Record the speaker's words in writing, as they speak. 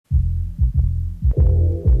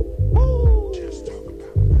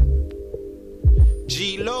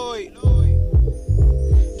G Lloyd,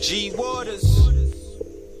 G Waters,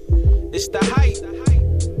 it's the hype,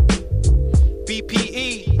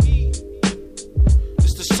 BPE,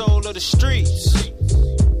 it's the soul of the streets.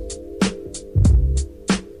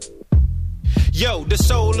 Yo, the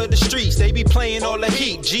soul of the streets, they be playing all the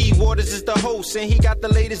heat. G Waters is the host and he got the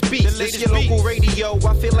latest beats. This your local radio,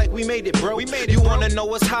 I feel like we made it, bro. You wanna know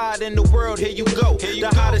what's hot in the world, here you go. The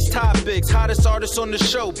hottest topics, hottest artists on the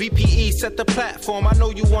show. BPE set the platform, I know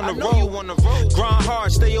you wanna roll. Grind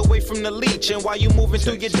hard, stay away from the leech. And while you moving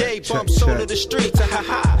through your day, bump soul of the streets.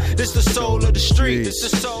 This the soul of the street. This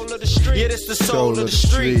the soul of the street. Yeah, this the soul of the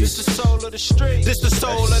street. This the soul of the street. This the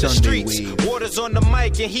soul of the streets. Waters on the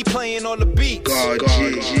mic and he playing all the beats.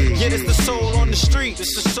 Yeah, this the soul on the street.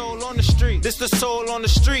 This the soul on the street. This the soul on the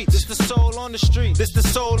street. This the soul on the street. This the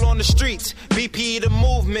soul on the streets. BP the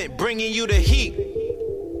movement, bringing you the heat.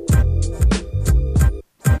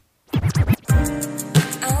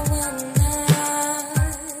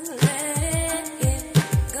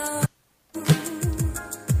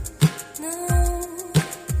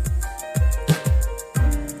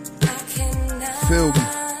 Feel me.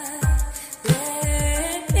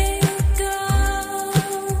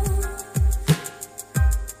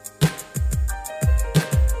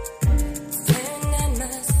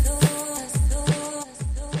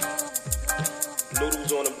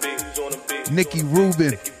 Nicky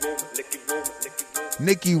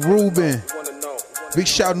Rubin. Big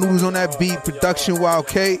shout Noodles on that beat. Production Wild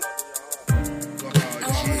K.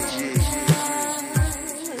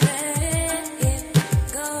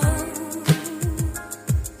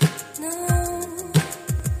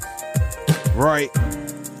 Right.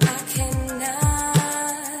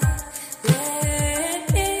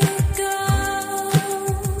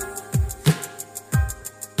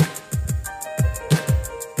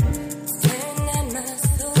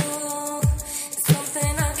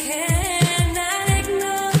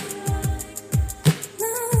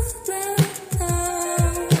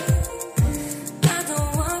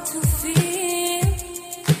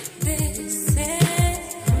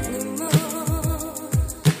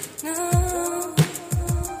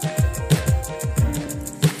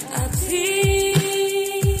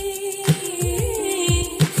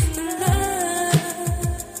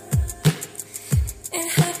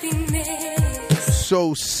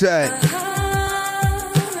 So sad.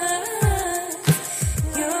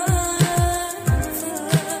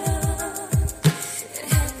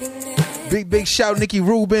 Big shout Nicky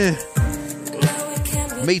Rubin.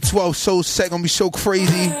 May 12th, so set, gonna be so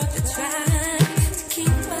crazy.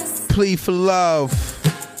 Plea for love.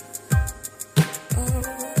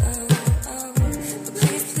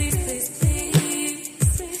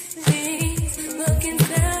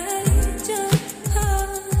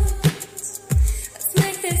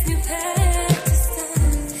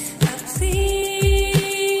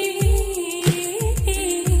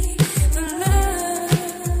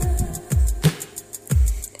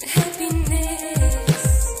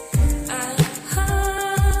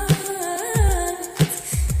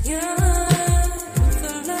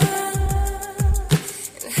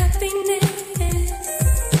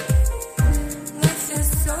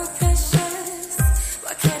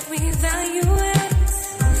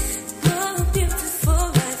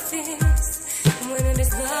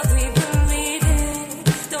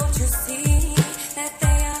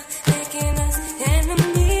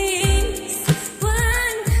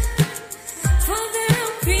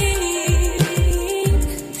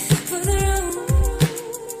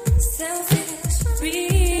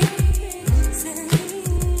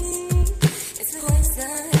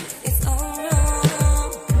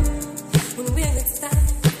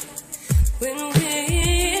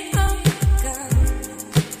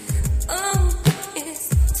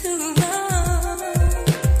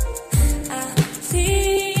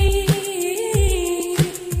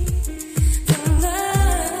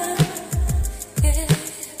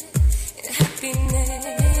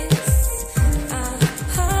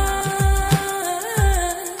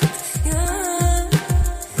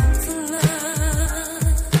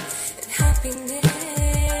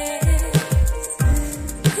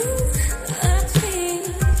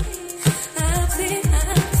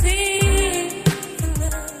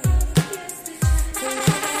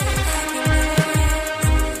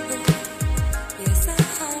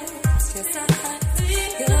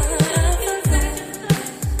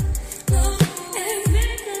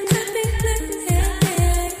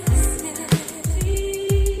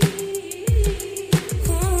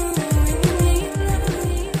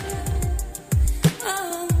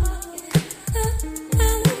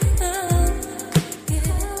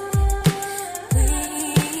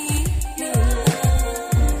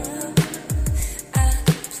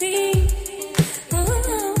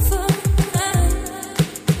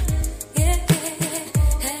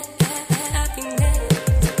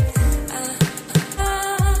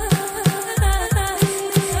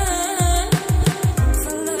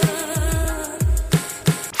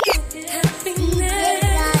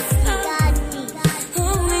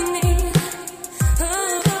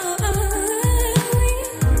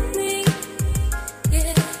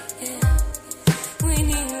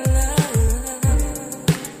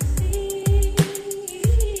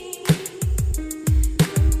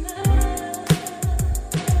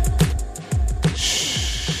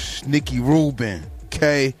 It's Nikki Rubin,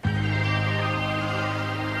 okay?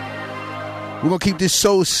 We're gonna keep this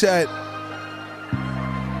soul set.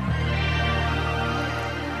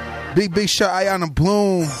 Big shout Ayana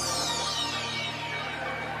Bloom.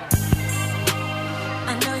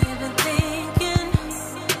 I know you've been thinking,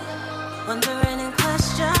 wondering and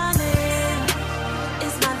questioning,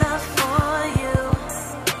 is my love for you?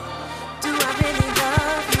 Do I really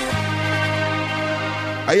love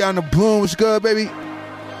you? Ayana Bloom, what's good, baby?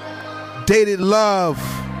 Dated Love.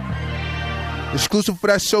 Exclusive for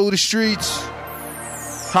that Soul of the Streets.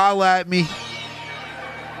 Holla at me.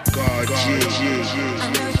 God, I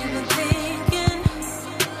know you've been thinking,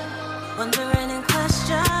 wondering and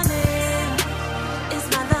questioning, is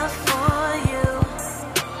my love for you?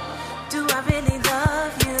 Do I really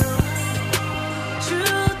love you?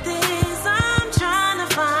 Truth is, I'm trying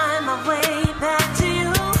to find my way back to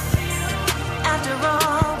you. After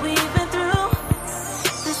all we've been through,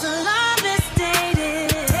 this love is dated.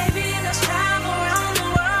 Baby, let's travel around the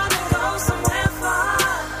world and go somewhere far.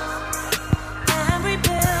 And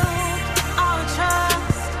rebuild our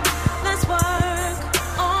trust. Let's work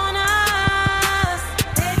on us.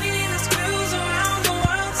 Baby, let's cruise around the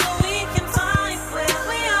world so we can find where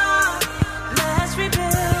we are. Let's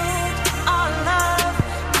rebuild our love.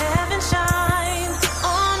 Heaven shine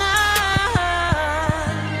on us.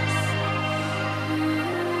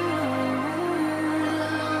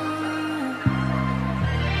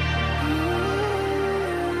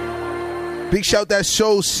 Big shout that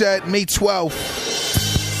Soul set, May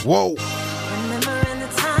 12th. Whoa, Remembering the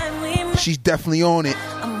time we met, she's definitely on it.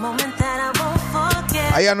 a moment that I won't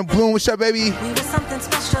forget. Ayana Bloom, what's up, baby? We were something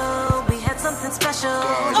special. We had something special.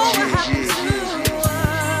 Oh, what happened to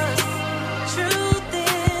us? Truth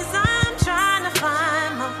is, I'm trying to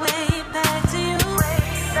find my way back to you.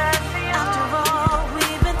 After all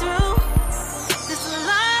we've been through, this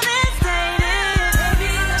love is dated.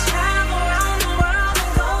 Baby, let's travel around the world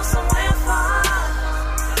and go somewhere far.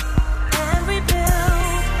 And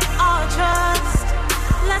rebuild our trust.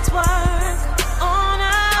 Let's work on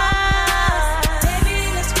us. Baby,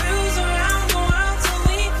 let's cruise around the world so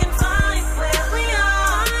we can find where we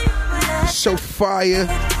are. Let's So fire.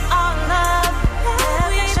 our love,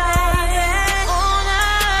 heaven shine on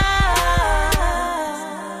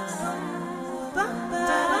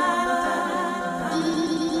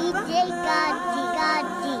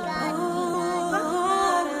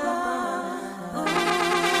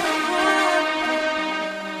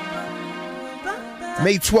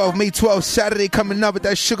May 12th, Saturday coming up at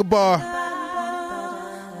that Sugar Bar.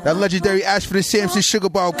 That legendary Ashford and Sampson Sugar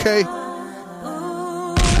Bar, okay? Baby,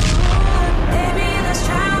 let's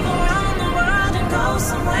travel around the world and go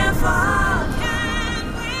somewhere far.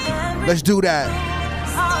 And Let's do that.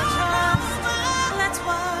 our trust, let's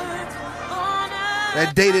work on us.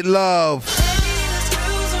 That Dated Love. Baby, let's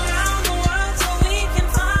cruise around the world so we can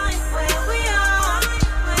find where we are.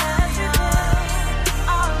 Let's rebuild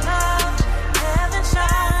our love, heaven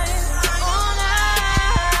shine on us.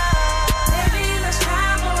 Baby, let's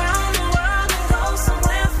travel around the world and go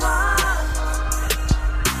somewhere far.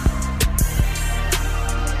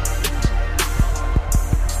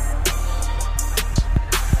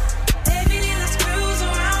 Baby, let's cruise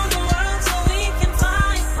around the world so we can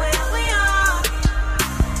find where we are.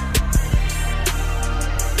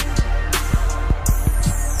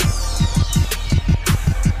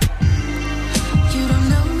 You don't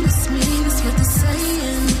notice me, that's what they're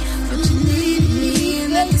saying. But you need me,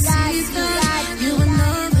 and I can see that. You will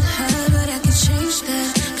never have, but I can change that.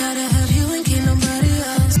 Gotta have you and can't nobody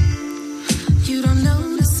else. You don't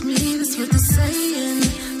notice me, that's what they're saying.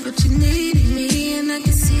 But you need me, and I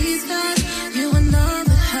can see that. You will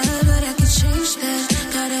never have, but I can change that.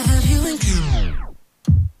 Gotta have you and can't.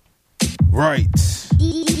 Right.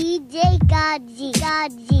 DJ Godzi.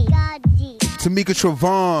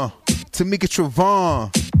 Tamika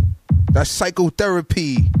Trevon. That's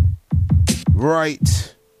Psychotherapy. Right.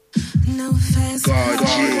 No fast no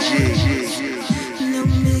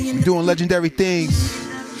million, Doing legendary things.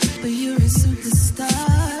 but you're a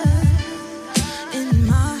superstar in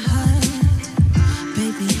my heart,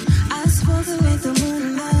 baby. I spoke with the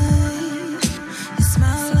moonlight. You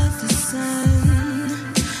smile like the sun,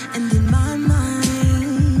 and in my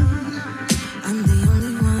mind, I'm the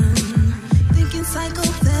only one thinking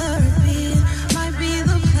psychotherapy might be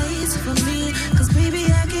the place for me. 'Cause baby,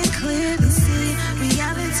 I can clearly see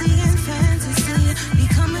reality and fantasy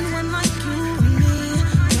becoming one like you and me,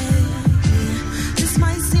 baby. This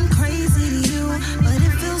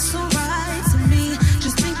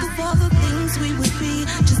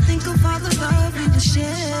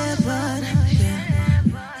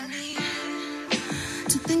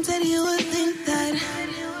To think that you would think that.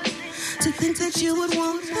 To think that you would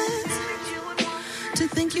want that. To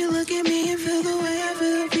think you look at me and feel the way I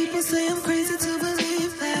feel. People say I'm crazy to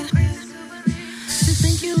believe that. To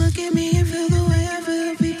think you look at me and feel the way I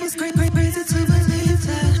feel. People say crazy to believe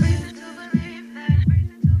that.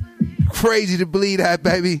 Crazy to believe that,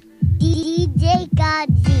 baby. DJ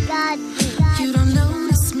Godzy. You don't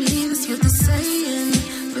notice me, that's what they're saying.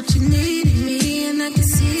 But you needed me and I can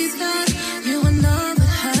see that. You another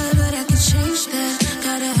high, but I can change that.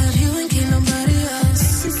 Gotta have you and can't nobody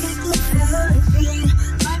else.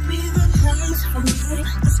 Might be the place for me.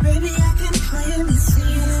 Cause baby I can clearly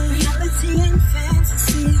see reality and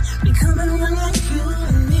fantasy. Becoming one like you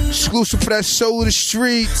and me. Exclusive for that soul of the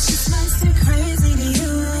streets. This might seem crazy to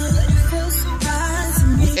you, but it feels so right to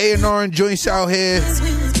me. A&R and joints out here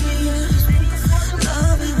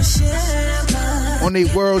on their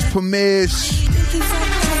world's premieres.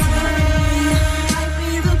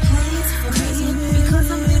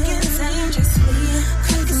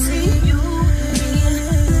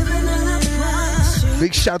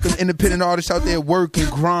 Big shout to the independent artists out there working,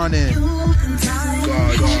 grinding.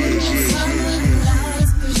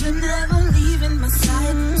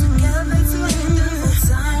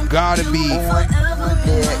 Gotta be on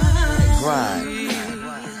that grind.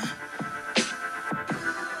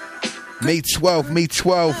 May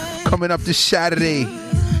 12th, coming up this Saturday.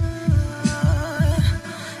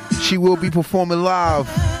 She will be performing live.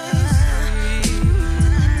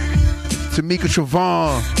 Tamika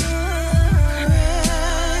Travon.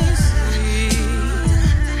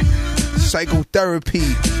 Psychotherapy.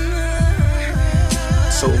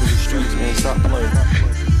 Soul of the streets, man, stop playing.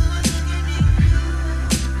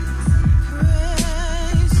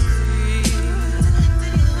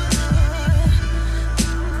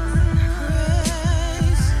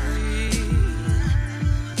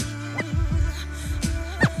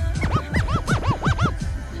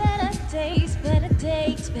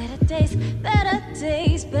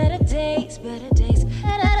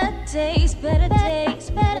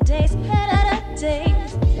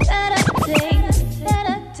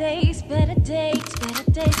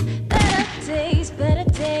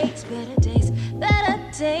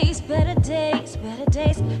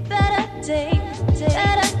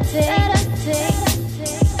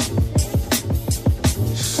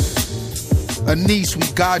 Anise, we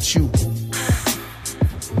got you.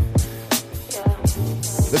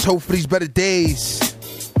 Let's hope for these better days.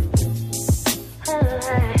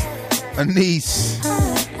 Anise,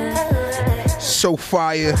 so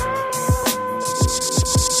fire.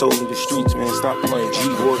 Soul of the streets, man, stop playing. G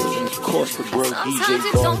Waters and of course the bro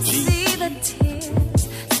DJ Don G.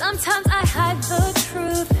 Sometimes I hide the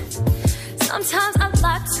truth. Sometimes I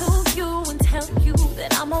lie to you and tell you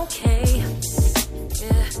that I'm okay.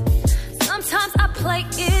 Yeah. Sometimes I play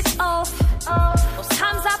it off. Most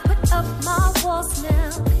times I put up my walls now.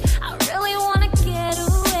 I really wanna get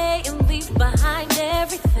away and leave behind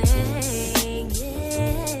everything.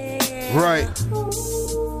 Yeah. Right.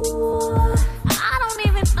 Ooh, I don't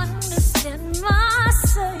even understand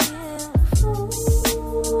myself.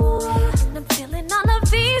 Ooh, and I'm feeling all of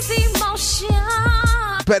these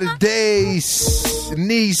emotions. Better days,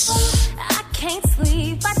 niece. I can't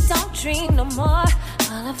sleep, I don't dream no more.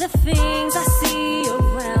 All of the things I see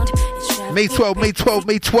around. May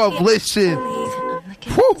 12th, listen.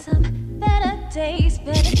 Woo. Better days,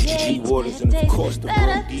 better days, G Waters and of course the bro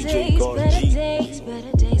DJ Don G. better days,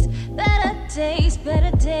 better days,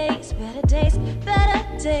 better days, better days, better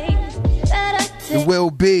days, better days. It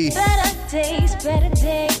will be. Better days, better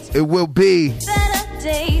days. It will be. Better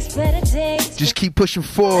days, better days. Just keep pushing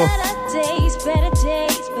forward. Better days, better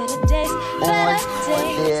days, better days, better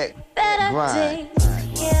days, better days.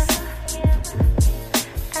 Yeah.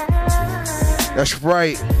 That's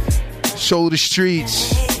right. Soul of the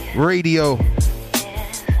Streets Radio.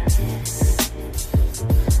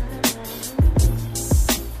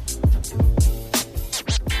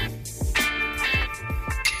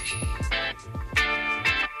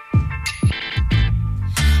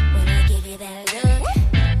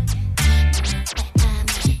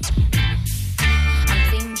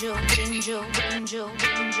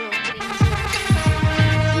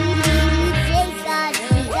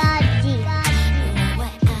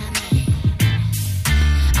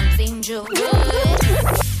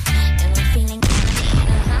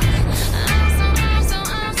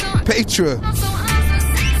 Petra,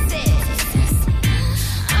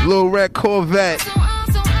 little red Corvette,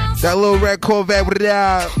 that little red Corvette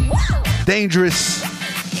without dangerous.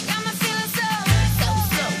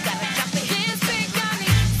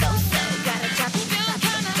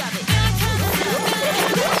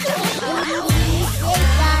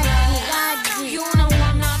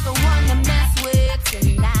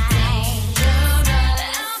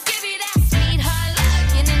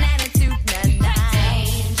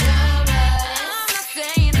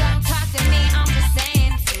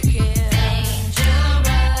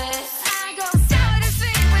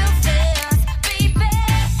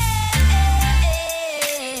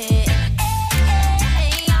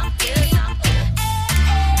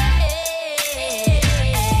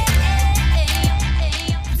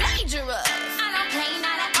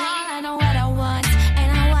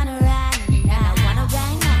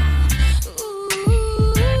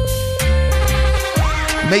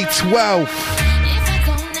 12th.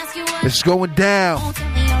 It's going down.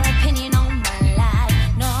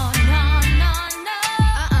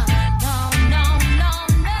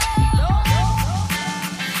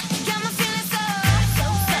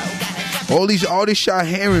 All these artists y'all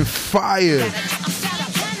hearing fire.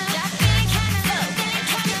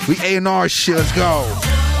 We A&R shit, let's go.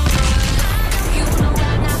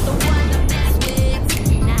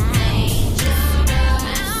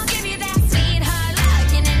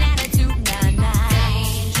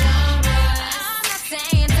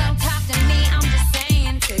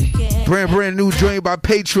 Brand new joint by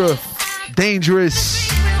Petra. Dangerous.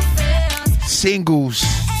 Singles.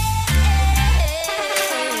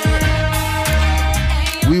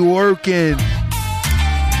 We working.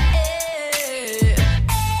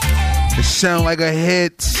 It sound like a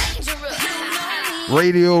hit.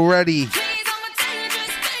 Radio ready.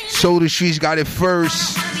 Soda Streets got it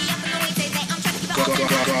first.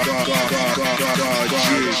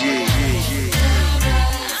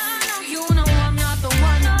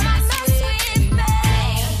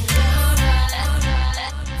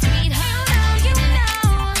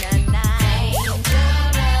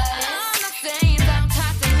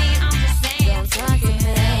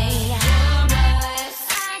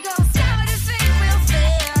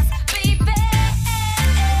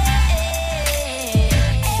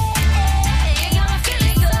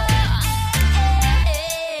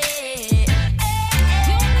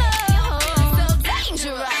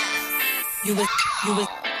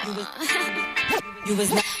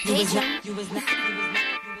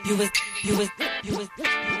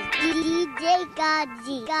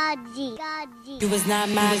 You was not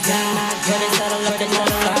my guy. Couldn't settle up in no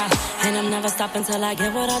lie. And I'm never stopping till I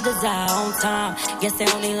get what I desire on time. Guess they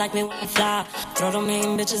only like me when I fly. Throw them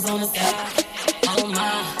mean bitches on the side. Oh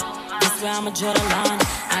my, I swear I'ma draw the line.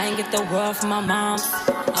 I ain't get the world from my mom.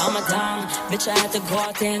 I'm a dime. Bitch, I had to go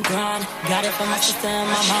out there and grind. Got it from my sister and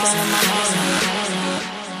my mom and my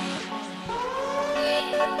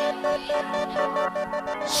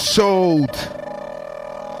mom. Sold.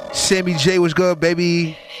 Sammy J was good,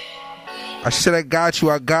 baby. I said I got you.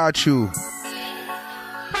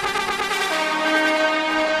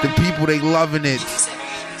 The people, they loving it.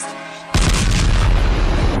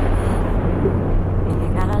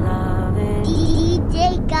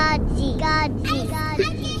 DJ Godzi.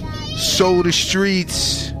 Soda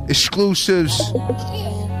Streets. Exclusives.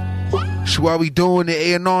 That's why we doing the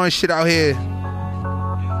A&R and shit out here.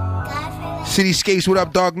 Cityscapes, what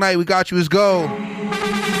up, Dark Knight? We got you. Let's go.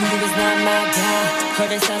 Heard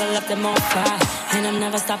they settle up them on fire. And I'm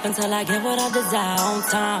never stopping till I get what I desire on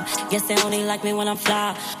time. Guess they only like me when I'm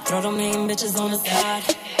fly. Throw them mean bitches on the side.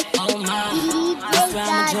 Oh my, I swear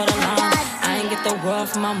I'ma draw the line. I ain't get the world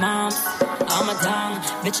from my mom. I'm a dime.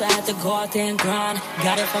 Bitch, I had to go out there and grind.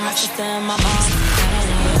 Got it from my sister and my mom.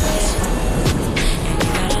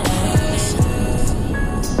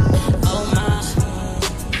 Oh my.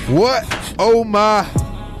 What? Oh my.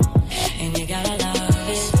 And you gotta love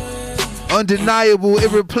it. Undeniable,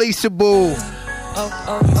 irreplaceable. Oh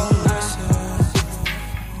my.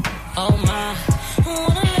 Oh my.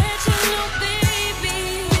 Wanna let you know, baby.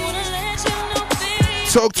 Wanna let you know, baby.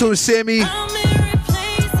 Talk to him, Sammy. I'm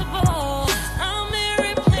irreplaceable. I'm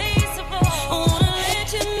irreplaceable. Wanna let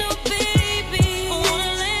you know, baby.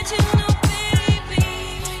 Wanna let you know, baby.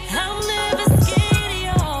 I'm never scared of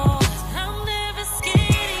y'all. I'm never scared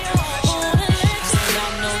of y'all. Wanna let you know.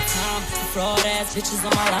 Got no time for fraud ass bitches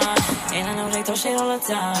on my line. And I know they throw shit all the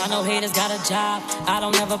time. I know haters got a job. I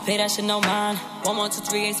don't ever pay that shit no mind. 1, 1, 2,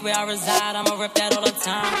 3, 8's where I reside. I'ma rip that all the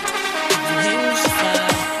time.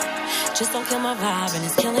 Just don't kill my vibe, and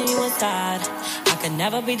it's killing you inside. I could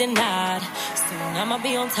never be denied. Soon I'ma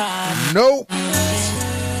be on time. Nope.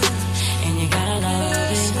 And you gotta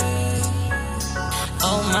love it.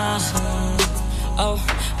 Oh my.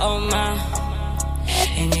 Oh my.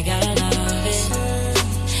 And you gotta love it.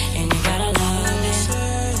 And you gotta love it.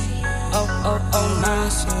 Oh my.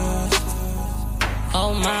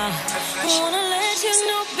 Oh my. Wanna let you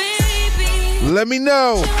know, baby. Let me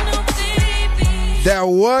know. That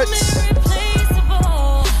what?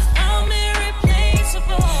 I'm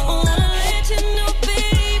irreplaceable. Wanna let you know,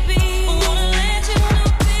 baby. Wanna let you know,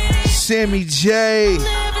 baby. Sammy J. I'm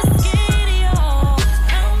never scared of y'all.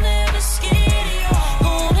 I'm never scared of y'all.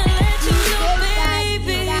 Wanna let you know,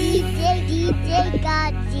 baby. DJ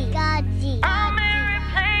Godzi. I'm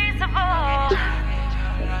irreplaceable.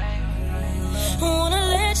 Wanna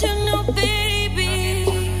let you know, baby.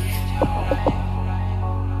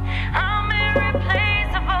 I'm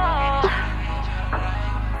irreplaceable.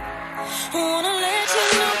 Wanna let you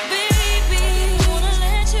know, baby. Wanna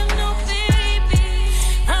let you know, baby.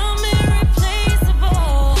 I'm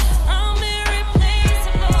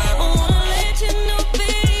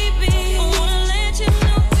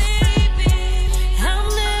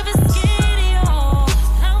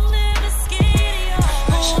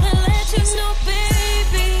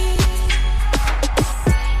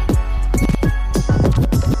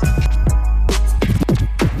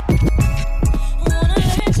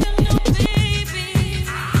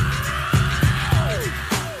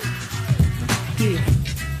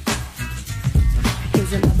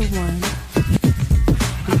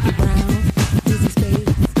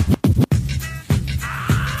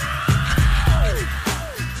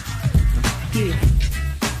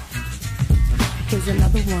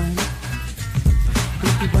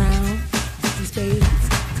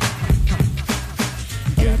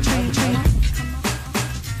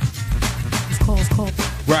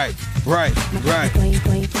Right.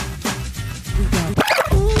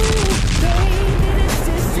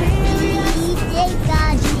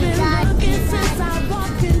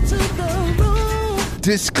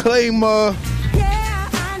 Disclaimer.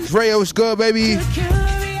 Dre, what's good, baby?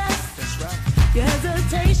 Your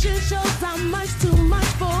hesitation shows how much too much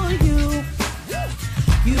for you.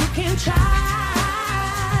 You can try,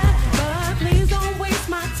 but please don't waste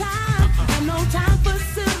my time. Have no time for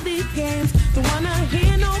silly games. Don't wanna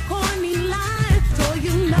hear no corny lines. So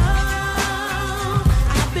you know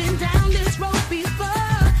I've been down this road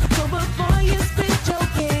before. So before you spit your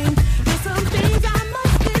game, there's some things I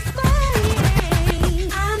must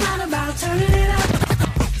explain. I'm not about turning it up,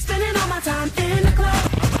 spending all my time in the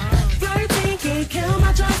club. Flirting can't kill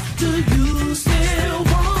my trust. Do you still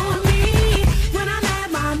want me? When I'm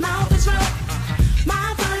at my mouth is rough.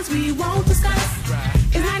 My feelings we won't discuss.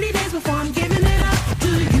 It's 90 days before I'm giving it up. Do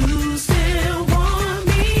you still want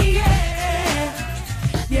me?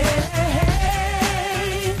 Yeah.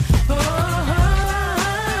 Oh,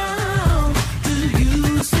 do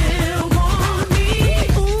you still want me?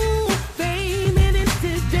 Ooh, baby, this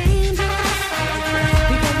is dangerous.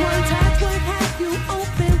 Because one touch would have you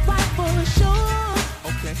open wide for sure.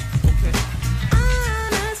 Okay.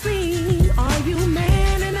 Honestly, are you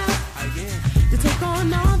man enough to take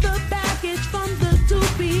on all the baggage from the two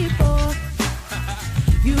before?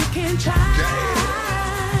 You can try,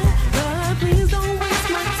 but please don't waste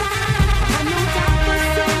my time. I know time for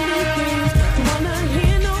silly games. Don't wanna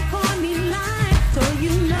hear no corny line. So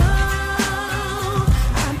you know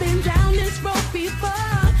I've been down this road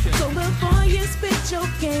before. So before you spit your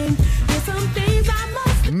game, there's some things I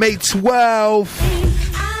must. May 12.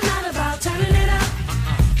 I'm not about turning it up,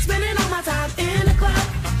 spending all my time in the club.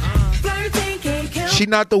 Flirting can't kill. She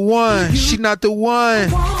not the one. She not the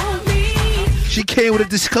one. Want me? She came with a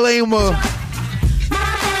disclaimer. My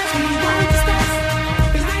past we won't discuss.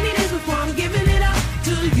 It's 90 days before I'm giving it up.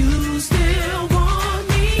 Do you still want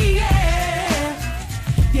me?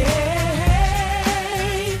 Yeah.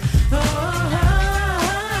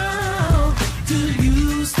 Oh, do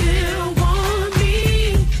you still want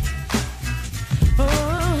me?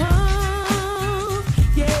 Oh,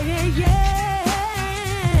 yeah.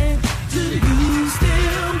 Do you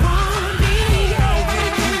still want me?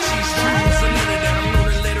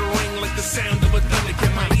 Sound of a thunder,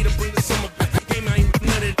 can my heater bring the summer back? Game, I ain't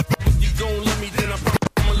none of that. If you gon' love me, then I'm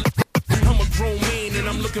a grown man and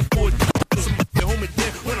I'm looking forward to somebody to hold me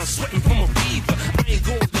there when I'm sweating from a fever. I ain't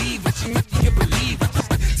gon' leave, but you make me a believer.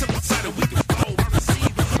 Tell me side that we can fall, I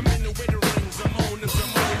receive it. I'm in the way the rings, I'm on this.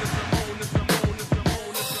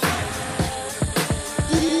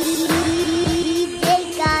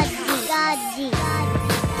 DJ Godzi.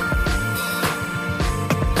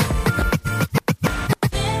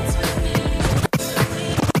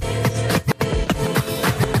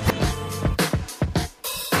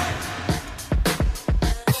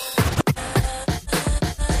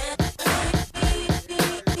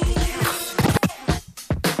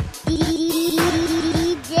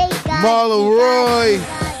 Marla Roy.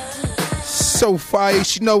 So fire.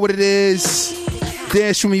 She know what it is.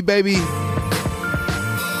 Dance with me, baby.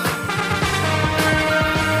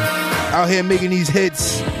 Out here making these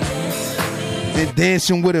hits and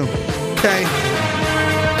dancing with them. Okay.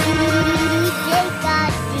 DJ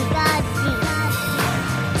Godzi.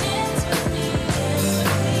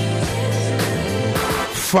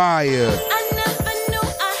 Fire. I never knew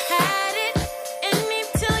I had it in me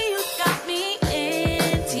till you got me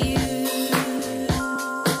into you.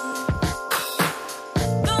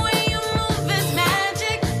 The way you move is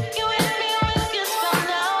magic. You and me, we can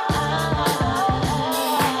spell out.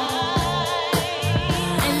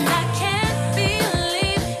 And I can't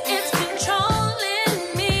believe it's controlling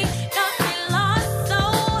me. Got me lost so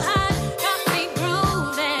high, got me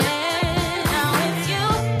grooving. Now it's you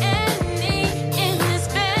and me in this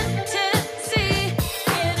bed.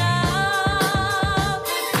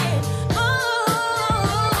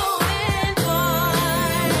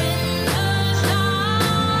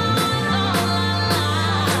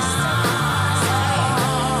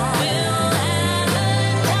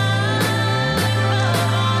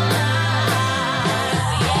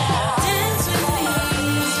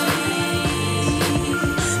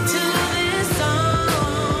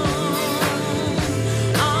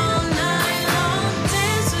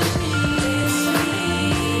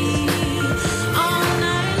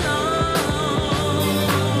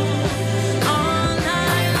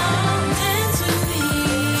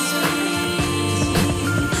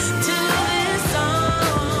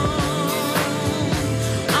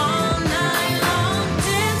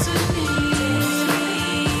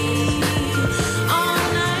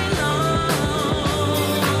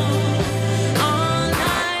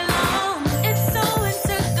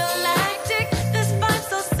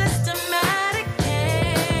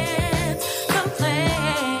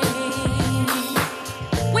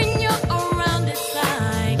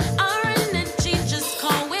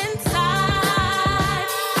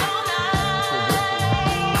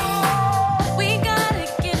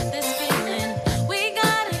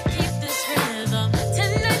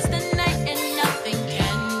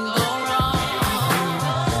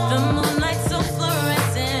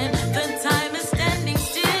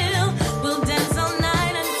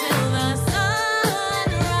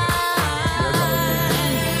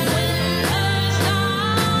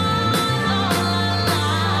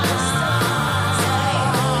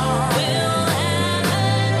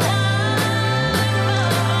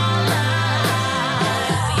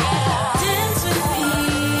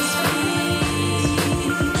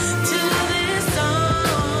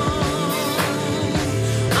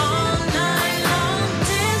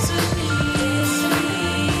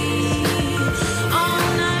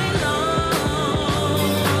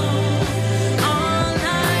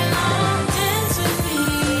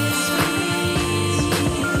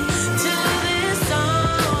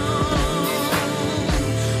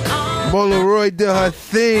 Mola Roy did her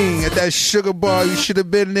thing at that sugar bar. You should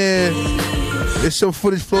have been there. There's some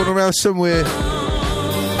footage floating around somewhere.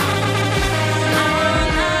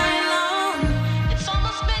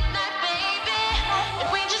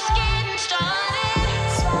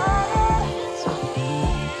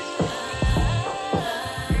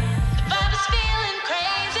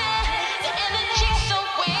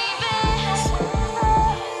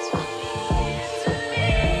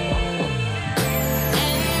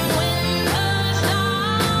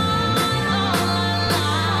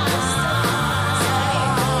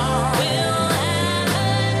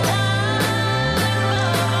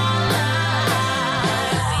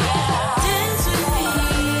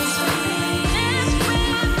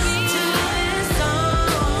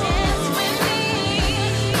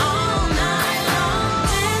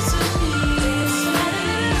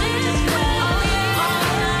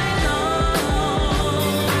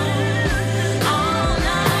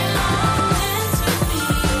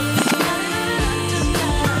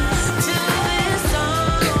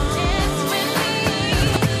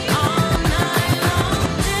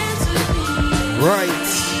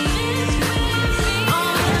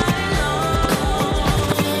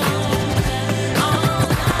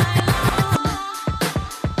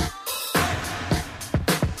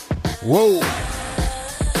 Whoa.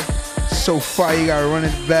 So far, you gotta run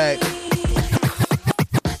it back.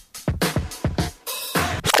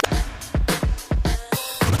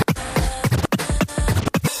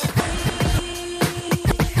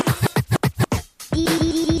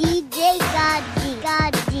 DJ Godji.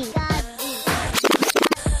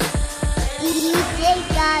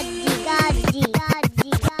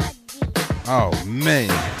 Oh, man.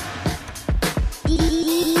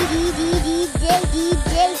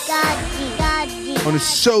 On the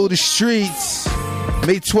show, the streets.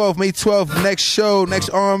 May 12th, next show, next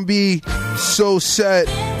R&B soul set.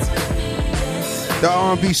 The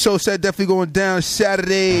R&B soul set definitely going down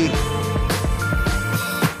Saturday.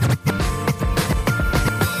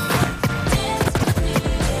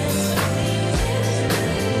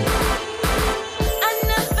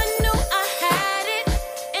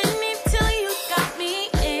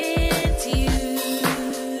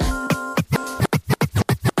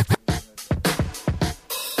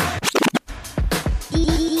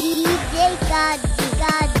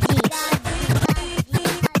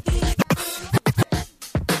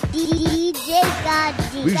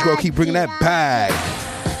 We just gonna keep bringing that back.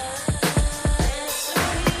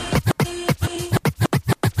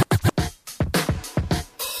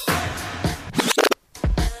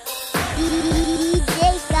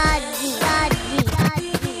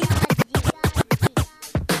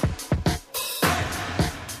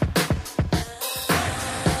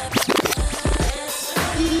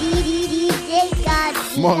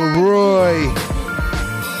 Marlon Roy.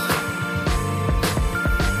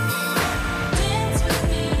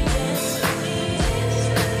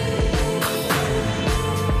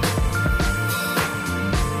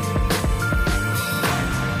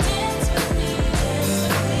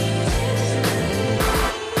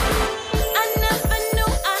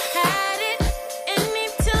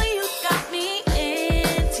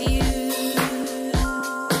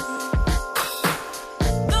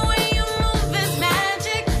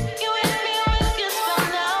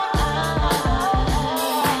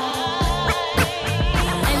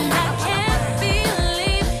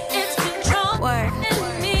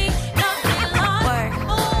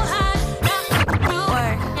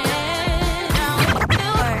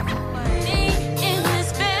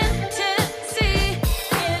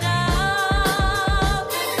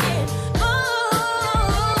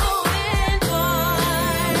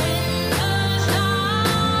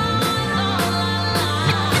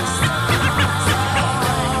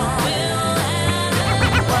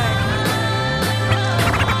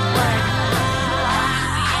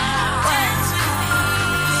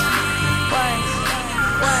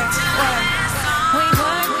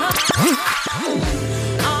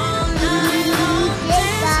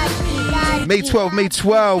 May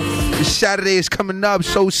 12th. The Saturday is coming up.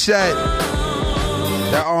 So set.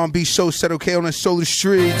 That R&B so set, okay, on the Solar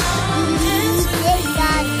Streets.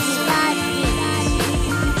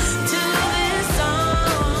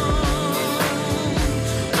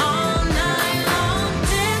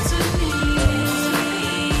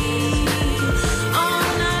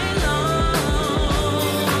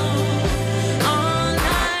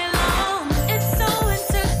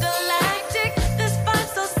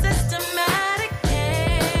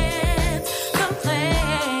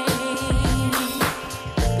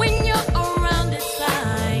 When you're around, it's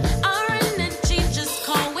like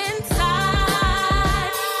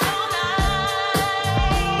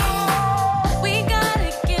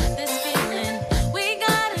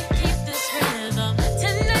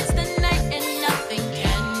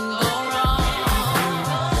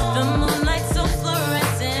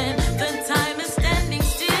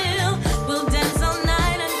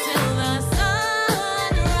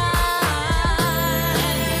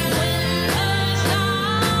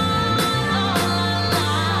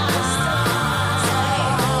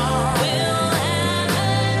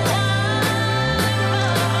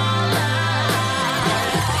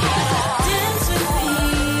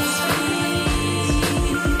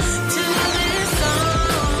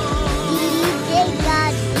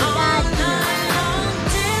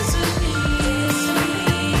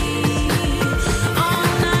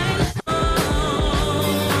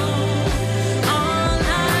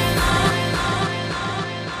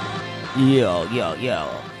Yo.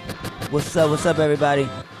 What's up, everybody?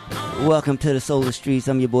 Welcome to the Solar Streets.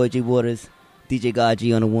 I'm your boy G Waters. DJ God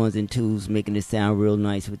G on the ones and twos, making it sound real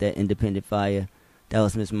nice with that independent fire. That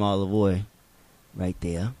was Miss Marla Boy right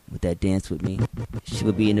there with that Dance With Me. She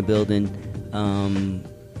will be in the building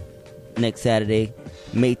next Saturday,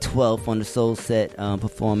 May 12th on the Soul Set,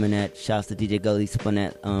 performing at shouts to DJ Gully, spun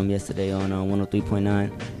that yesterday on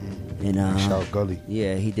 103.9. And shout Gully.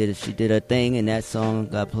 Yeah, she did her thing, and that song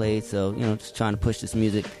got played. So just trying to push this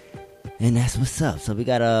music, and that's what's up. So we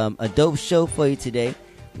got a dope show for you today.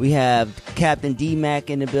 We have Captain D-Mac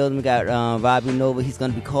in the building. We got Robbie Nova. He's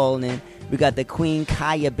gonna be calling in. We got the Queen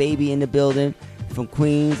Kaya Baby in the building from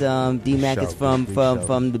Queens. D-Mac is from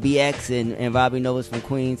the BX, and Robbie Nova's from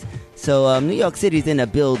Queens. So New York City's in the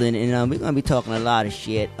building, and we're gonna be talking a lot of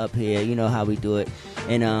shit up here. You know how we do it,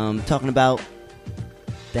 and talking about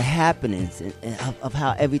the happenings of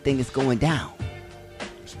how everything is going down.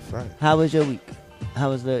 That's a fact. How was your week? How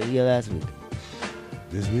was your last week?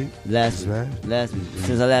 This week? Last week.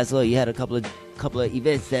 Since I last saw you, had a couple of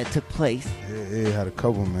events that took place. Yeah, had a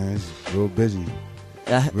couple, man. It's real busy.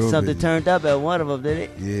 Something busy. Turned up at one of them, did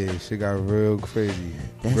it? Yeah, shit got real crazy.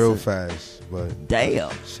 Fast. But damn.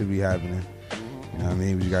 Shit be happening. You know what I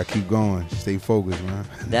mean? We just gotta keep going. Stay focused, man.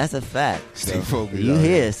 That's a fact. Stay focused. You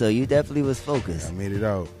here, so you definitely was focused. Yeah, I made it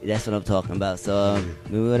out. That's what I'm talking about. So,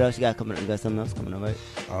 what else you got coming up? You got something else coming up, right?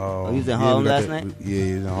 You was in Harlem last night? Yeah,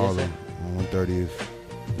 he was in Harlem on 130th.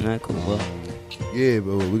 All right, cool. Well, yeah,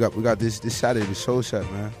 but we got this Saturday, the Soul Set,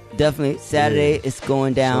 man. Definitely. Saturday, it's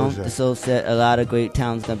going down. Soul the Soul Set. A lot of great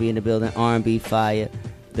talent's going to be in the building. R&B fire.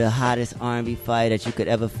 The hottest R&B fire that you could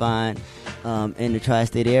ever find in the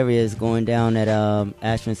tri-state area is going down at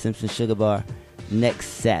Ashland Simpson Sugar Bar next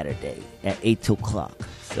Saturday at 8 o'clock.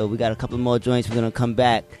 So we got a couple more joints. We're going to come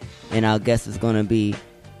back, and our guest is going to be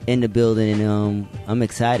in the building, and I'm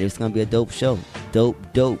excited. It's going to be a dope show. Dope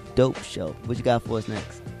show. What you got for us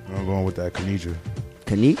next? I'm going with that Kenitra.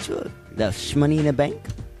 Kenitra? That Shmoney in the Bank?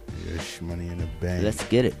 Yeah, Shmoney in the Bank. Let's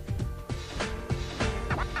get it.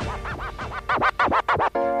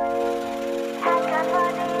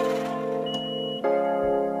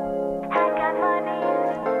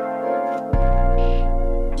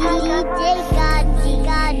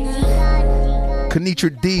 Kenitra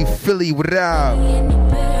D, Philly, what up?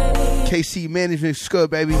 KC Management, good,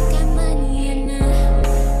 baby.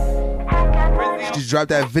 She just dropped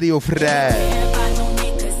that video for that.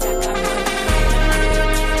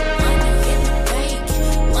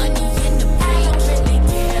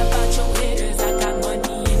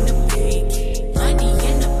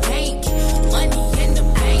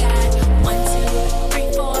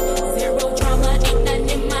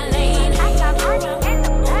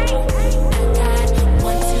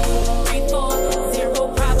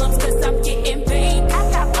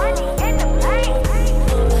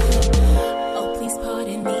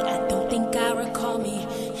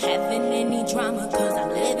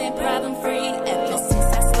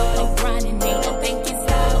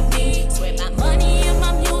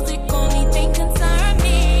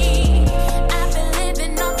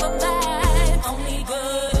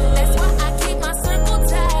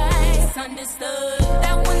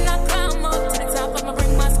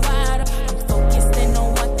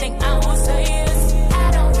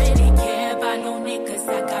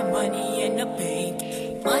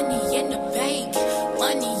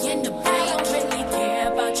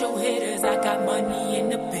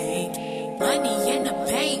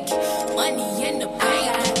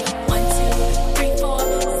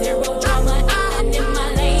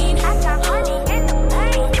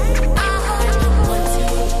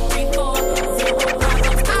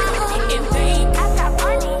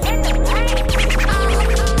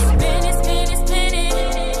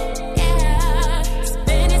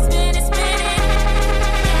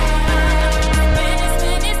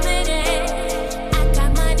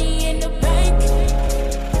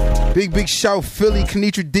 Big shout Philly,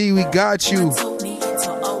 Kenitra D, we got you.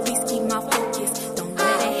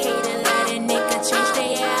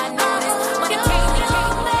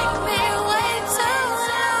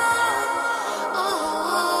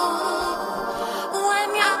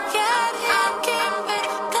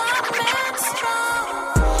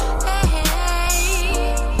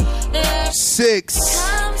 Six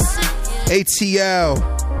ATL.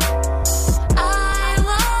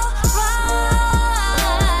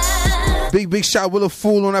 Big shout Willow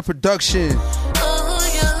Fool on that production.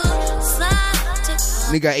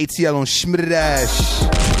 Nigga ATL on Schmidt-Dash.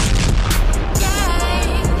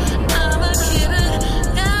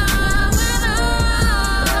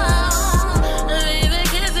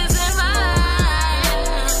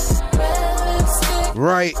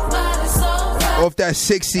 Right. Off that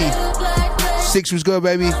 60. 6 was good,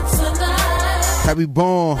 baby. Happy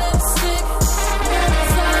born.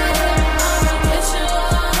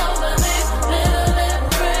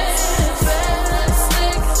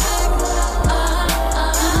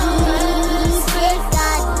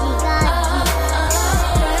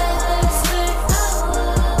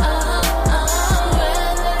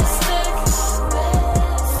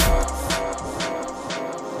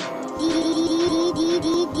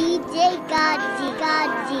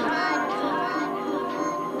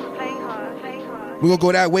 We're gonna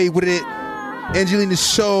go that way with it. Angelina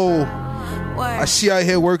Soul. I see you out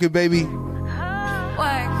here working, baby.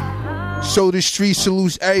 Show the street,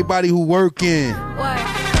 salutes everybody who working.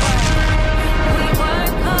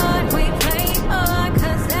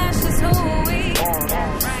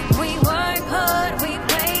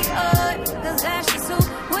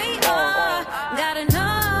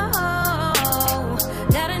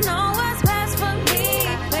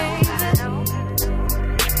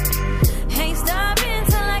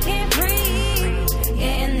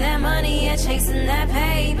 Chasing that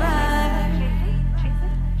paper.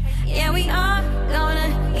 Yeah, we are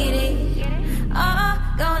gonna get it. All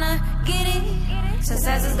gonna get it.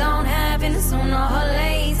 Success is gonna happen sooner or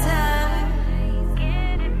later.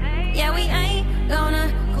 Yeah, we ain't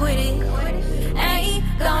gonna quit it. Ain't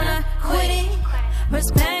gonna quit it.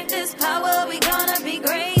 Respect is power. We gonna be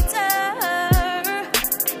greater.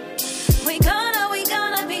 We gonna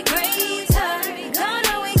be greater. We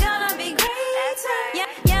gonna be greater.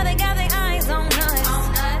 Yeah, they got their eyes on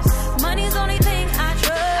us. Money's the only thing I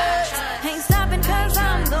trust. Ain't stopping 'cause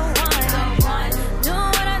I'm the one. Doing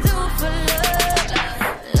what I do for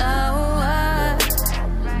love.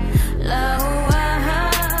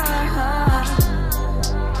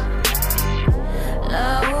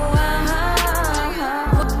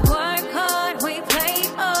 Work hard, we play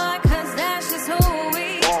hard, 'cause that's just who we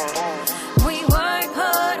are. We work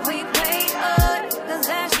hard, we play hard, 'cause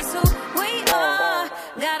that's just who we are.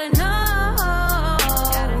 Gotta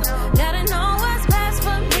know what's best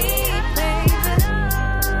for me, baby.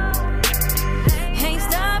 Ain't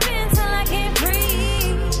stopping till I can't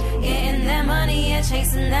breathe. Getting that money and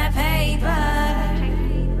chasing that paper.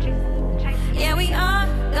 Yeah, we are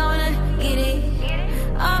gonna get it.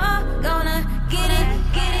 All gonna get it.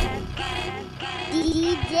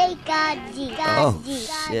 DJ Gaji. Oh,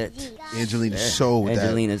 shit. Angelina Soul with that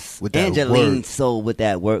Angelina work. Soul with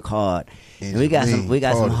that work hard. And we got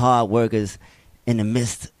some hard workers in the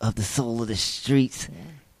midst of the soul of the streets.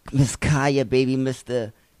 Miss Kaya, baby,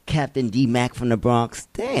 Mr. Captain D Mac from the Bronx.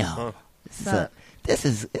 Damn.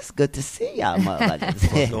 It's good to see y'all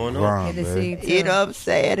motherfuckers. What's going on? Good to see you too. You know what I'm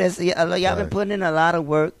saying? Y'all been putting in a lot of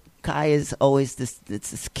work. Kaya's always this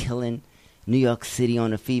killing New York City on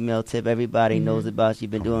the female tip. Everybody knows about you.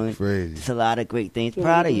 You've been doing just a lot of great things.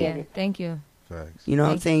 Proud of you. Yeah, thank you. Facts. You know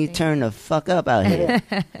what I'm saying? You turn the fuck up out here.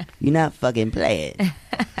 You're not fucking playing.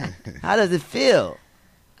 How does it feel?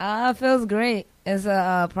 It feels great. It's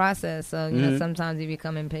a process, so you know sometimes you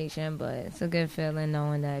become impatient, but it's a good feeling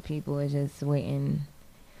knowing that people are just waiting.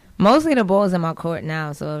 Mostly the ball's in my court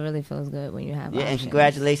now, so it really feels good when you have Yeah, and options.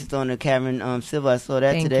 congratulations on the Karen Silva. I saw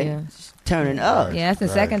that Thank today. you. She's turning up. Yeah, that's the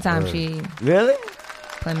second time she Really?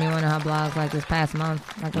 put me on one of her blogs like this past month,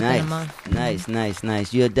 like within a month.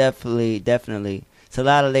 Nice. You're definitely. It's a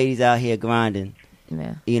lot of ladies out here grinding.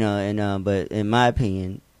 Yeah. You know, and but in my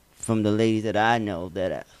opinion, from the ladies that I know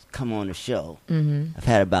that have come on the show, I've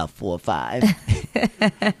had about 4 or 5.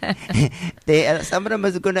 Some of them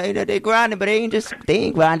is gonna, you know, they grinding, but they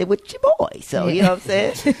ain't grinding with your boy. So you know what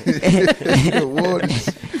I'm saying?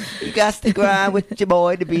 You got to grind with your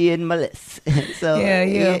boy to be in my list. So Yeah,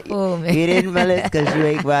 you're a fool, man. You didn't my list because you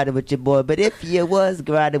ain't grinding with your boy. But if you was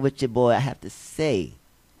grinding with your boy, I have to say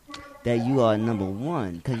that you are number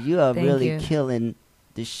one because you are Thank really you. killing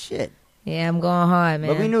the shit. Yeah, I'm going hard,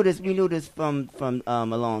 man. But we knew this from a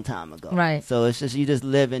long time ago. Right. So it's just you just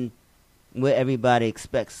living what everybody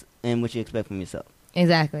expects and what you expect from yourself.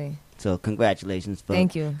 Exactly. So congratulations for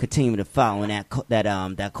Thank you. continuing to follow that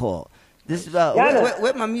call. This is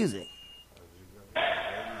where my music.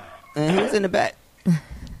 And who's in the back?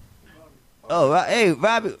 Oh, hey,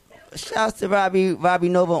 Robbie! Shouts to Robbie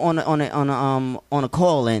Nova on a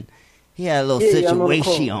call, and he had a little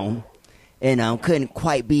situation, and couldn't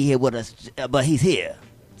quite be here with us, but he's here.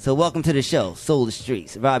 So welcome to the show, Soul the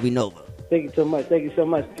Streets, Robbie Nova. Thank you so much.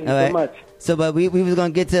 All right. So, but we was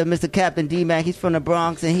gonna get to Mr. Captain D Mac. He's from the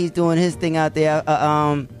Bronx, and he's doing his thing out there.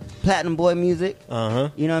 Platinum Boy music. You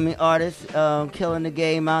know what I mean? Artist, killing the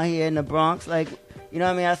game out here in the Bronx. Like, you know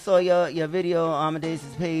what I mean? I saw your video on Amadeus'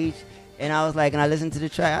 page, and I was like, and I listened to the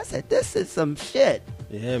track. I said, this is some shit.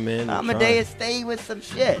 Yeah, man. Amadeus stay with some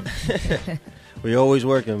shit. We always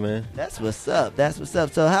working, man. That's what's up. That's what's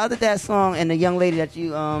up. So how did that song and the young lady that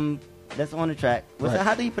you that's on the track?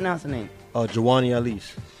 How do you pronounce her name? Jawani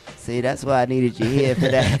Alice. See, that's why I needed you here for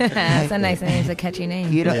that. That's a nice name. It's a catchy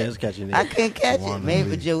name. You know, it's a catchy name. I couldn't catch it.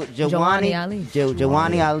 Maybe Jawani Alice.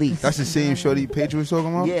 Jawani Alice. That's the same shorty Pedro was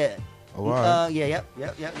talking about? Yeah. Oh, wow. Yep.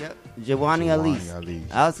 Jawani Alice.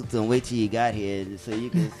 I was gonna wait till you got here so you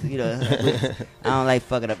can, I don't like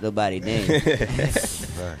fucking up nobody's name.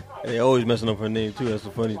 They always messing up her name too. That's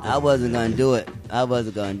the funny thing. I wasn't gonna do it.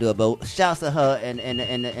 But shouts to her and the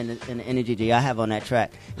energy that y'all have on that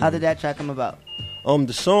track. How did that track come about?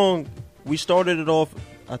 The song, we started it off,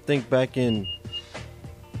 I think back in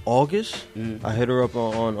August. I hit her up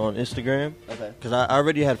on Instagram. Okay. Because I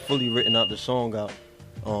already had fully written out the song out.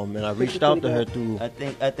 And I reached out to her through. I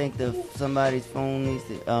think somebody's phone needs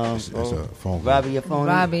to. That's a phone. Robbie, your phone.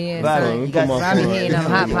 Robbie, yeah. Robbie, you got Robbie hitting on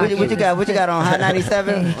Hot Pocket. What you got on Hot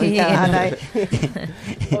 97? What you got on Hot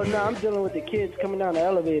 90? Oh no, I'm dealing with the kids coming down the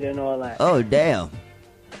elevator and all that. Oh damn.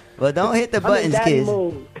 Well, don't hit the buttons, kids.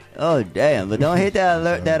 Mode. Oh damn! But don't hit that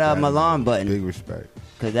alert, that alarm button. Big respect.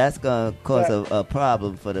 Because that's going to cause a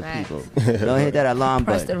problem for the people. Don't hit that alarm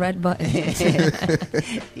Press button. the red button.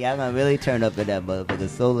 Yeah, I'm going to really turn up in that motherfucker.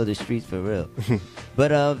 Soul of the streets for real.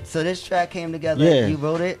 But, so this track came together. Yeah. You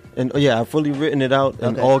wrote it? And I fully written it out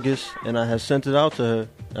in August, and I had sent it out to her.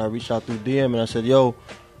 I reached out through DM, and I said, yo,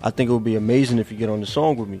 I think it would be amazing if you get on the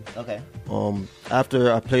song with me. Okay.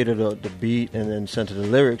 After I played her the beat and then sent her the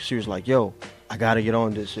lyrics, she was like, yo, I gotta get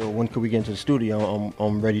on this. Yo, when could we get into the studio?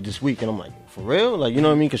 I'm ready this week. And I'm like, for real? Like, you know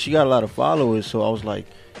what I mean? Because she got a lot of followers. So I was like,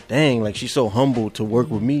 dang, like she's so humble to work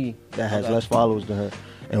with me that has less followers than her.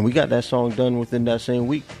 And we got that song done within that same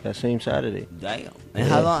week, that same Saturday. Damn. And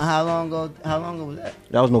how long ago was that?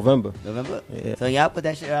 That was November. November? Yeah. So y'all put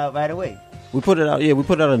that shit out right away? We put it out. Yeah, we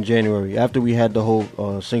put it out in January after we had the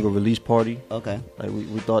whole single release party. Okay. Like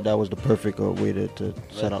we thought that was the perfect way to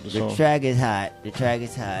set out the song. The track is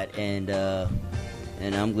hot, and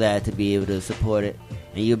I'm glad to be able to support it.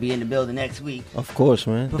 And you'll be in the building next week. Of course,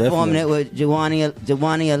 man. Performing Definitely. it with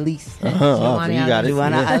Jawani Alice. So you got it.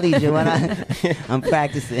 Alice. I'm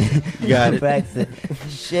practicing. You got I'm practicing.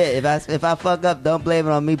 Shit, if I fuck up, don't blame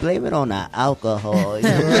it on me. Blame it on the alcohol. You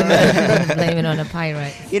know? Blame it on the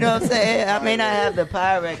Pyrex. You know what I'm saying? I may not have the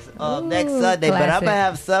Pyrex next Sunday, but I'm gonna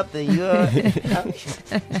have something.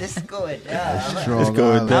 Just going down. Strong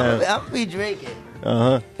going down. I'm gonna be drinking.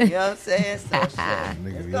 Uh huh. You know what I'm saying? So shit.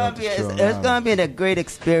 It's gonna be a great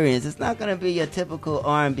experience. It's not gonna be your typical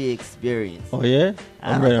R&B experience. Oh yeah,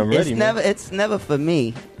 I'm ready. It's never for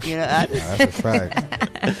me. You know, That's a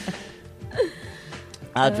fact.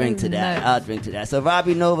 I'll drink to that. So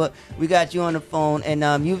Robbie Nova, we got you on the phone,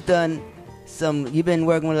 and you've done you've been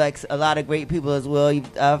working with like a lot of great people as well.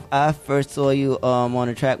 I first saw you on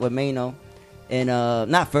a track with Mano. And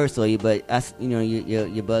not first saw you, but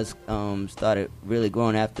your buzz started really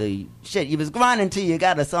growing after you. Shit, you was grinding till you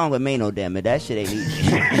got a song with Mano. Damn it, that shit ain't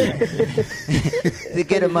easy. To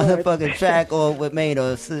get a motherfucking track or with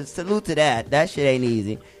Mano, salute to that. That shit ain't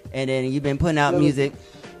easy. And then you've been putting out music,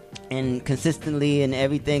 and consistently, and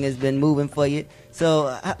everything has been moving for you.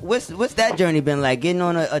 So what's that journey been like? Getting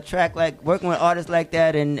on a track, like working with artists like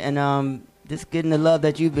that, and just getting the love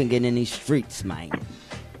that you've been getting in these streets, man.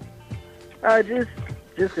 Just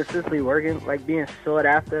consistently working, like being sought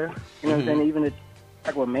after. You know what I'm saying? Even the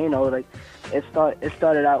track with Mano, like it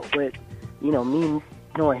started out with, me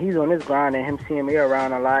knowing he's on this grind and him seeing me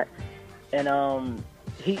around a lot. And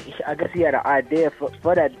I guess he had an idea for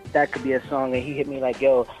that could be a song, and he hit me like,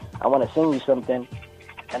 yo, I want to sing you something,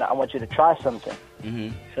 and I want you to try something.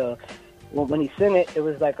 Mm-hmm. So when he sang it, it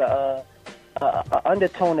was like a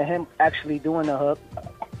undertone of him actually doing the hook.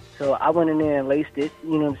 So I went in there and laced it,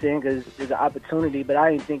 you know what I'm saying, because there's an opportunity, but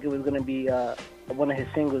I didn't think it was going to be one of his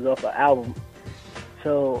singles off an album.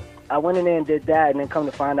 So I went in there and did that, and then come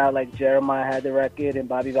to find out, like, Jeremiah had the record and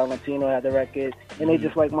Bobby Valentino had the record, and they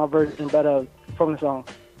just like my version better from the song.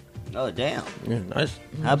 Oh, damn. Yeah, nice.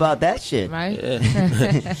 How about that shit? Right?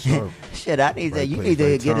 Yeah. Sure. Shit, I need that. You Right need to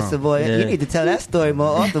place, get right us time. some more. Yeah. You need to tell that story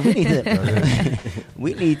more often.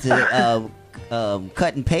 We need to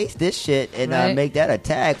cut and paste this shit and Right. make that a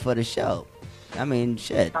tag for the show. I mean,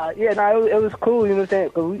 shit. It was cool, you know what I'm saying?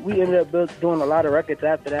 Because we ended up doing a lot of records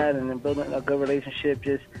after that, and then building a good relationship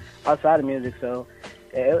just outside of music. So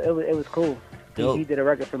it was cool. Dope. He did a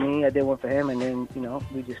record for me, I did one for him, and then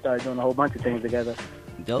we just started doing a whole bunch of things together.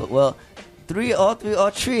 Dope. Well, all three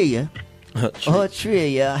of you All three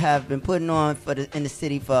of you have been putting on in the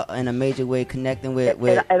city for in a major way, connecting with.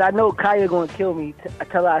 And I know Kaya gonna kill me. I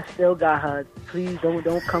tell her I still got her. Please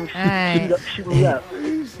don't come shoot me up.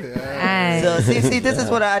 So see, this is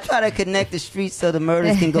what I try to connect the streets so the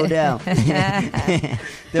murders can go down.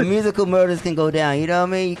 The musical murders can go down. You know what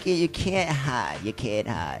I mean? You can't hide. You can't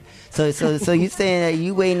hide. So you saying that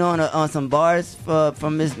you waiting on some bars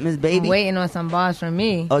from Miss Baby? I'm waiting on some bars from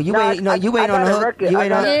me. Oh, you waiting on the hook? I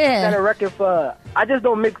got a record for. I just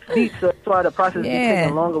don't mix beats, so that's why the process is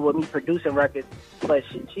taking longer with me producing records. But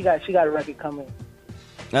she got a record coming.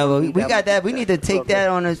 Oh, well, we got that. We need to take that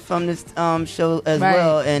on us from this show as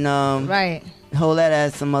well, and hold that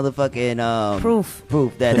as some motherfucking proof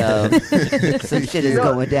that some shit is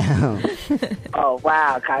going down. Oh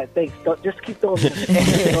wow, Kai, thanks. Just keep throwing me.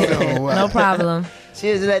 No problem.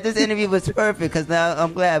 Cheers. This interview was perfect because now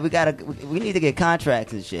I'm glad we need to get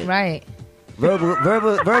contracts and shit. Right.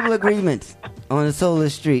 Verbal agreements on the Solar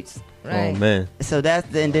Streets. Right. Oh man. So that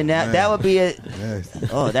would be it. Yes.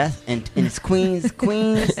 Oh, and it's Queens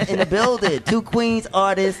in the building. 2 Queens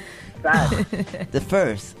artists. The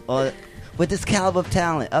first with this caliber of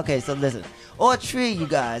talent. Okay, so listen. All three of you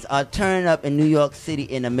guys are turning up in New York City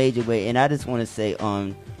in a major way, and I just want to say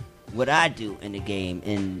what I do in the game,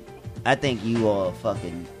 and I think you all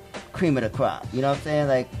fucking cream of the crop. You know what I'm saying?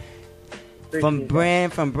 Like from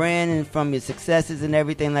brand and from your successes and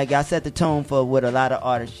everything. Like I set the tone for what a lot of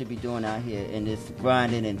artists should be doing out here and just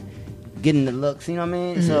grinding and getting the looks. You know what I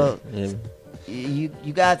mean? Mm-hmm. So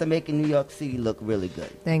you guys are making New York City look really good.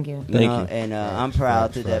 Thank you. Thank you. And I'm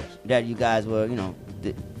proud that you guys were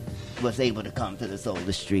was able to come to the soul of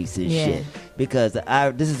the streets and shit because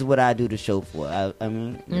this is what I do the show for. I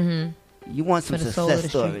mean. Mm-hmm. You want some success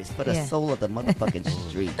stories for the soul of the motherfucking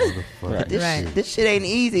streets. This shit ain't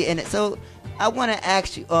easy, and so I want to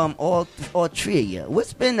ask you, all three of you,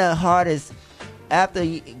 what's been the hardest after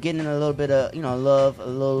getting a little bit of love, a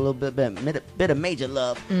little bit of major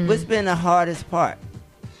love? Mm-hmm. What's been the hardest part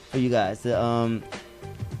for you guys to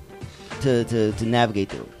navigate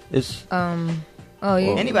through? It's Oh yeah.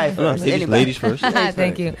 Anybody first? Ladies first.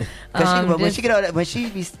 Thank you. When she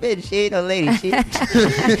be spitting, she ain't no lady. She's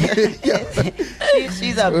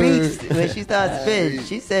a beast. When she starts spitting,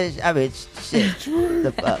 she says, I mean, shit.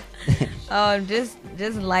 The fuck. Just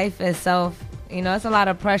life itself. You know, it's a lot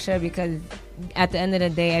of pressure because at the end of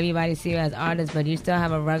the day, everybody see you as artists, but you still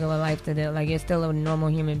have a regular life to do. Like you're still a normal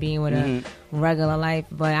human being with a regular life.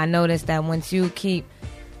 But I noticed that once you keep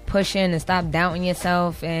pushing and stop doubting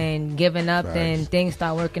yourself and giving up, then things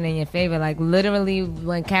start working in your favor. Like literally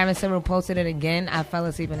when Karen Civil posted it again, I fell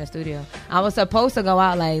asleep in the studio. I was supposed to go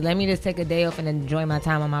out like, let me just take a day off and enjoy my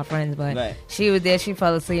time with my friends, but she was there, she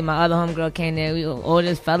fell asleep. My other homegirl came there, we all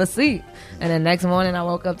just fell asleep. And the next morning I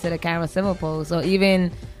woke up to the Karen Civil post. So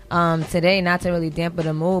even today, not to really dampen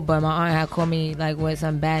the mood, but my aunt had called me like with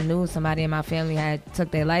some bad news. Somebody in my family had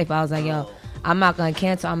took their life. I was like, yo, I'm not gonna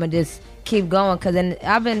cancel, I'm gonna just keep going, because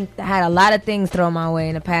I've had a lot of things thrown my way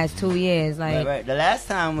in the past 2 years. Like right. The last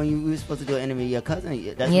time when you were supposed to do an interview, your cousin,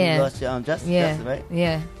 that's when you lost your Justice, right?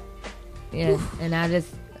 Yeah. And I just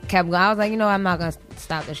kept going. I was like, I'm not gonna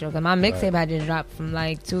stop the show because my mixtape had just dropped from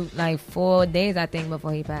like 4 days, I think,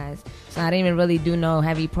 before he passed. So I didn't even really do no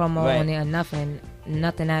heavy promo on it or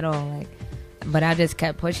nothing at all. Like, but I just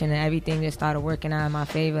kept pushing, and everything just started working out in my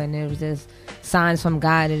favor, and it was just signs from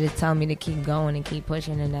God that just tell me to keep going and keep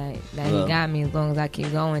pushing, and that He got me. As long as I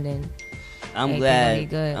keep going, then I'm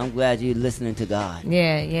glad you're listening to God.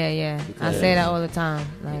 Yeah. I say that all the time.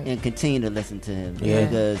 Like, and continue to listen to Him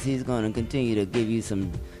because He's going to continue to give you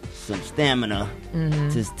some stamina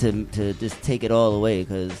just to just take it all away,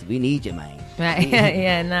 because we need you, man.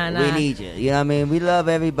 Right? Nah. We need you. You know what I mean? We love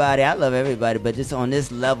everybody. I love everybody, but just on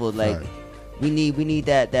this level, like. We need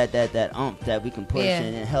that oomph that we can push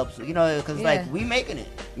and it helps, because like we making it,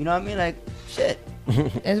 you know what I mean? Like shit,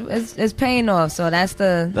 it's paying off. So that's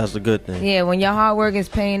the good thing. Yeah, when your hard work is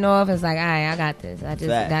paying off, it's like, all right, I got this. I just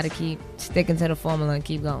got to keep sticking to the formula and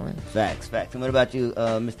keep going. Facts. And what about you,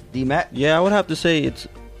 Mr. D-Mac? Yeah, I would have to say it's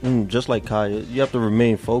just like Kaya. You have to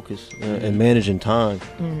remain focused and managing time,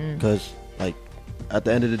 because like at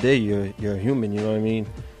the end of the day, you're a human. You know what I mean?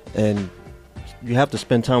 And you have to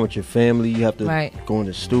spend time with your family. You have to go in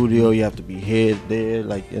the studio. You have to be here, there.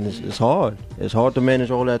 Like, and it's hard. It's hard to manage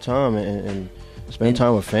all that time and spend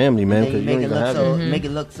time with family, man. Because you don't even have it. Make it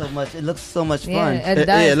look so much. It looks so much fun. It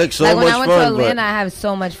does. It looks so much fun. When I went to Atlanta, I have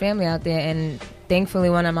so much family out there, and thankfully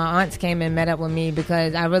one of my aunts came and met up with me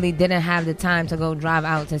because I really didn't have the time to go drive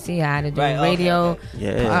out to see her. I had to do radio,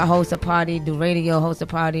 host a party, do radio, host a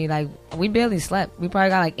party. Like, we barely slept. We probably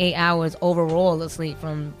got like 8 hours overall of sleep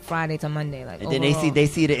from Friday to Monday. Like, and then they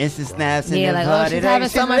see the instant snaps. And like, oh, she's having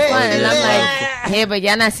so much fun. And I'm like, yeah, but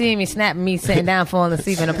y'all not seeing me snap me sitting down falling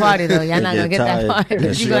asleep in the party though. Y'all not gonna get that part.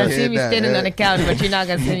 You're gonna see me standing on the couch, but you're not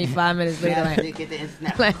gonna see me 5 minutes later.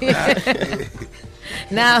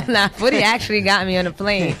 Nah, Footy actually got me on the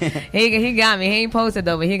plane. He got me. He ain't posted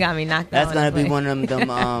though, but he got me knocked out. That's gonna be one of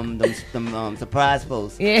them surprise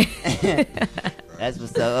posts. Yeah. That's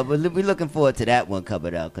what's up. We're looking forward to that one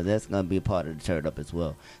covered out because that's gonna be a part of the turn up as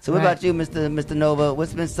well. So, what about you, Mr. Nova?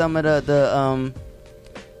 What's been some of the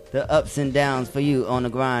ups and downs for you on the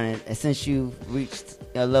grind, and since you reached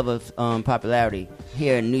a level of popularity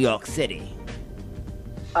here in New York City?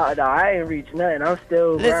 No, I ain't reached nothing. I'm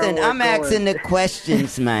still. Listen, I'm asking the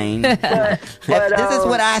questions, man. but this is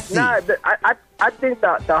what I see. I think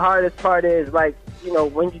the hardest part is, like, you know,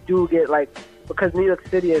 when you do get, like, because New York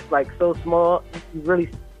City is, like, so small, you really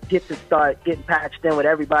get to start getting patched in with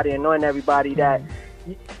everybody and knowing everybody that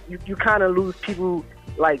you kind of lose people,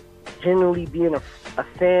 like, genuinely being a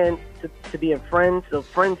fan to being friends. So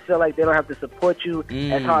friends feel like they don't have to support you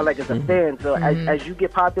as hard like as a fan. So as you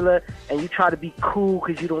get popular and you try to be cool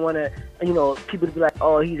because you don't want to, you know, people to be like,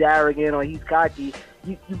 oh, he's arrogant or he's cocky.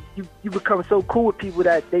 You become so cool with people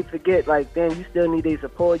that they forget, like, damn, you still need their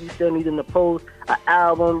support. You still need them to post an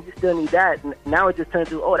album. You still need that. And now it just turns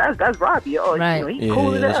to, oh, that's Robbie. Oh, right. You know, he's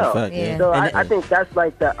cool as hell. So I think that's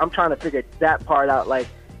like I'm trying to figure that part out. Like,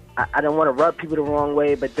 I don't want to rub people the wrong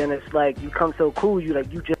way, but then it's like you come so cool, you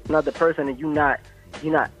just another person, and you're not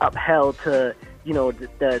upheld to, you know,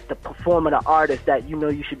 the performer, the artist that you know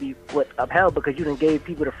you should be upheld because you done gave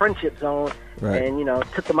people the friendship zone and, you know,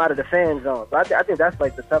 took them out of the fan zone. So I think that's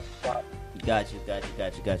like the toughest part. Got you.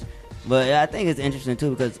 But I think it's interesting too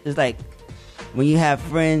because it's like when you have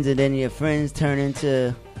friends and then your friends turn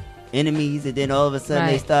into enemies, and then all of a sudden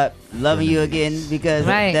they start loving you again because of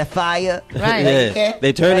that fire. Right. Yeah.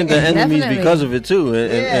 They turn into enemies because of it too,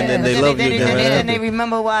 and then they love you again. And they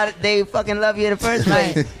remember why they fucking love you in the first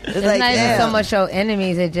place. It's like, not even so much your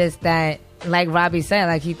enemies. It's just that, like Robbie said,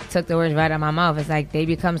 like he took the words right out of my mouth. It's like they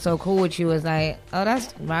become so cool with you. It's like, oh,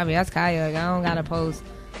 that's Robbie, that's Kaya. Like, I don't gotta post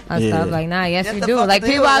her stuff. Like, nah, yes, you do. Like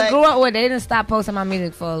people I grew up with, they didn't stop posting my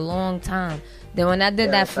music for a long time. Then when I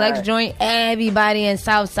did that Flex joint, everybody in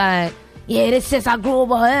Southside, this since I grew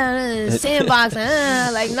up sandbox.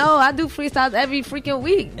 Like, no, I do freestyles every freaking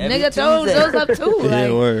week. Nigga, throw those up too. Like,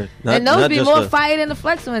 word. And those be more fire than the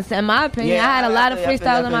Flex ones, in my opinion. I had a lot of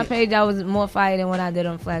freestyles on my page that was more fire than what I did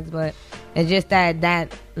on Flex, but it's just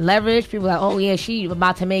that leverage. People like, oh yeah, she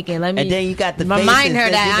about to make it. Let me. And then you got the remind her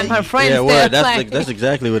that I'm her friend. Yeah, word. That's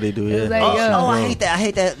exactly what they do. Yeah. Like, I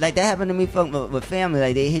hate that. Like that happened to me with family.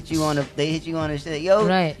 Like they hit you on the shit.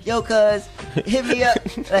 Yo, cuz, hit me up.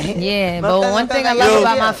 Like, yeah, but one thing I love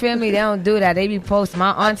about my family, they don't do that. They be posting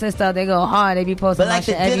my aunts and stuff. They go hard. They be posting my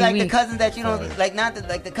shit every week. The cousins that you don't like, not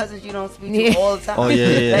the cousins you don't speak to all the time. Oh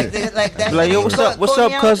yeah. Like yo, what's up,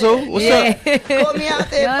 cuzzo? What's up? Call me out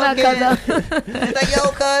there, it's like,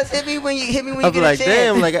 yo, cuz, hit me when you get a chance. I'm like,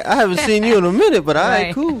 damn, like I haven't seen you in a minute, but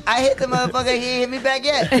alright, cool. I hit the motherfucker, he ain't hit me back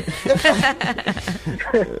yet.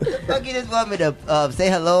 Fuck, you just want me to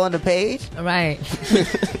say hello on the page? Right.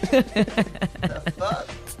 The fuck?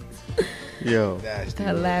 Yo, that's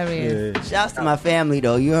hilarious. Yeah. Shouts to my family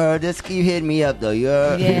though. You heard this? Keep hitting me up though. You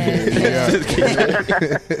heard?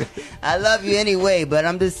 Yeah. I love you anyway, but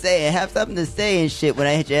I'm just saying, have something to say and shit when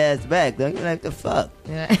I hit your ass back. Don't you like the fuck?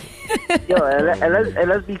 Yeah. Yo, and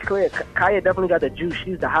let's be clear. Kaya definitely got the juice.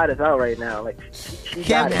 She's the hottest out right now. Like,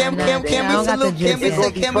 can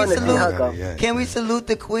we salute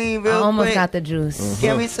the queen real quick? I almost got the juice.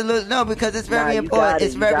 Can we salute? No, because it's very important.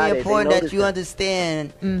 It's very important that you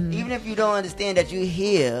understand, even if you don't understand, that you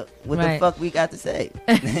hear what the fuck we got to say.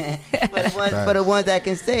 For the ones that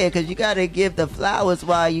can say it, because you got to give the flowers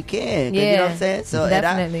while you can. Yeah, you know what I'm saying? So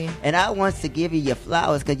definitely. And I want to give you your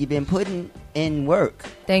flowers because you've been putting in work.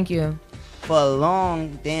 Thank you. For a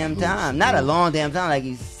long damn time. Not a long damn time, like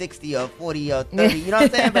you 60 or 40 or 30. You know what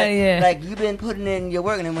I'm saying? But like you've been putting in your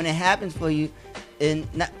work, and then when it happens for you,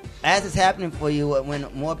 as it's happening for you, when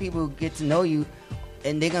more people get to know you,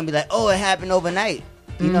 and they're gonna be like, oh, it happened overnight.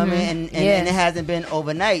 You know what I mean? And it hasn't been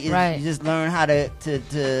overnight. You just learn how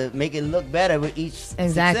to make it look better with each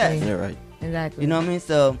success. Yeah, right. Exactly. You know what I mean?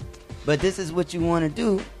 So, but this is what you want to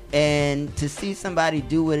do. And to see somebody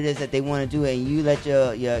do what it is that they want to do, and you let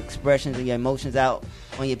your expressions and your emotions out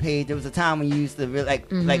on your page. There was a time when you used to really,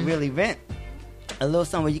 really vent. a little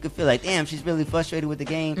something where you can feel like, damn, she's really frustrated with the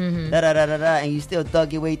game, and you still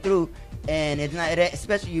thug your way through. And it's not,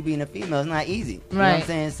 especially you being a female, it's not easy. You know what I'm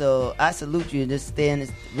saying? So I salute you and just stay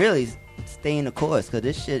in the course, because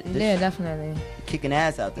this shit, definitely kicking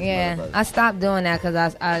ass out this motherfucker. I stopped doing that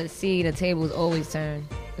because I see the tables always turn.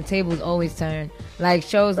 Like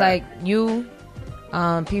shows like you,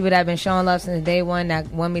 people that have been showing love since day one that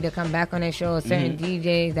want me to come back on their show, certain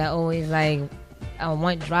DJs that always like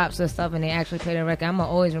want drops or stuff and they actually play the record. I'm gonna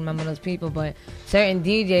always remember those people. But certain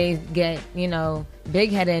DJs get,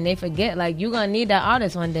 big headed and they forget, like, you gonna need that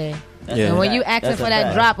artist one day. And when you asking for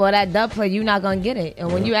that drop or that dub play, you not gonna get it.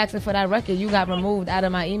 And when you asking for that record, you got removed out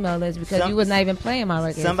of my email list because you was not even playing my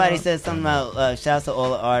record. Somebody said something about shouts to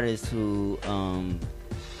all the artists who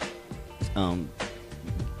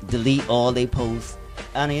delete all they posts.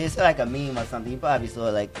 I mean, it's like a meme or something. You probably saw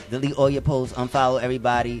it, like, delete all your posts, unfollow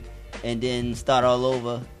everybody, and then start all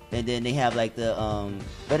over. And then they have like the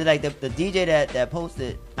but it's like the DJ that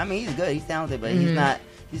posted. I mean, he's good, he's talented, but he's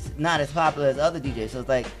not as popular as other DJs. So it's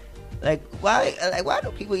like why do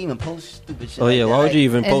people even post stupid shit? Oh yeah, why would you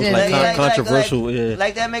even post controversial?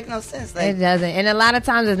 Like that make no sense. Like, it doesn't. And a lot of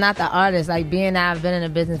times it's not the artist. Like, being that I've been in the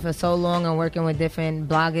business for so long and working with different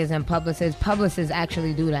bloggers and publicists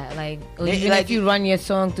actually do that. Like, even if you run your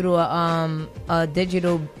song through a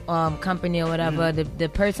digital company or whatever, the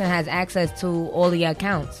person has access to all the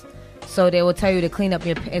accounts. So they will tell you to clean up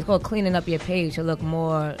it's called cleaning up your page to look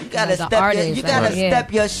more like the artist. You gotta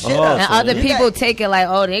step your shit up. And other people take it like,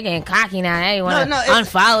 oh, they're getting cocky now. They want to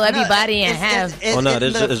unfollow everybody and have.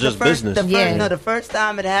 It's just business. The first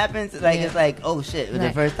time it happens, like it's like, oh shit.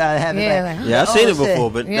 The first time it happens, I've seen it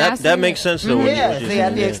before, but that makes sense though. Yeah, so you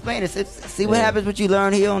have to explain it. See what happens. What you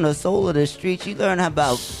learn here on the soul of the streets, you learn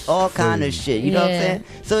about all kind of shit. You know what I'm saying?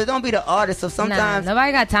 So it don't be the artist. So sometimes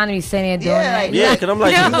nobody got time to be sitting there doing that. Yeah, because I'm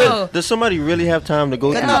like, does somebody really have time to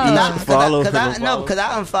go through each follow? Because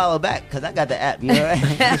I unfollow back because I got the app. You know, right?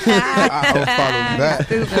 I unfollow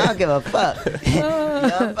back. I don't give a fuck. You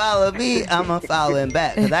unfollow me, I'm unfollowing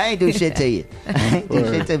back because I ain't do shit to you. I ain't do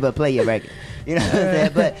shit to you but play your record. You know what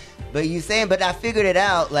I'm saying? But you saying, but I figured it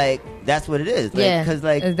out. Like, that's what it is. Like, because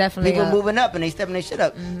like it's definitely people moving up and they stepping their shit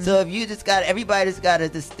up. So if you everybody just got to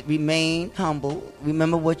just remain humble.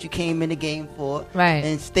 Remember what you came in the game for, right?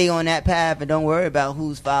 And stay on that path and don't worry about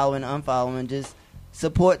who's following, unfollowing. Just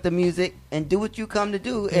support the music and do what you come to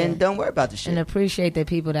do, and don't worry about the shit. And appreciate the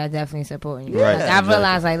people that definitely supporting you. Right. Like, I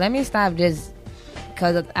realized, like, let me stop just.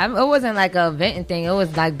 Because it wasn't like a venting thing. It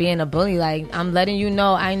was like being a bully. Like, I'm letting you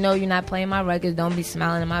know, I know you're not playing my records. Don't be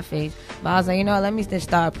smiling in my face. But I was like, let me just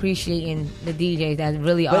start appreciating the DJs that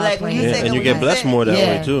really are like, playing. And you get blessed more that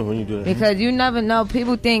way, too, when you do that. Because you never know.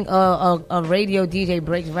 People think a radio DJ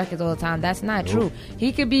breaks records all the time. That's not true.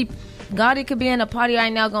 He could be... Gotti could be in a party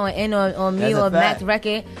right now going in on me or Mac's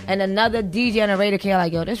record, and another DJ on the radio can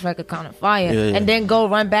like, yo, this record kind of fire, and then go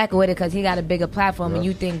run back with it because he got a bigger platform, and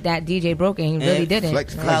you think that DJ broke it, he really didn't.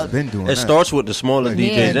 Flex Cloud's been doing it. Starts with the smaller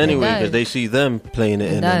DJs anyway, because they see them playing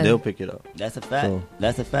it, and then they'll pick it up. That's a fact.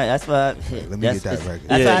 That's a fact. That's why. Let me get that record.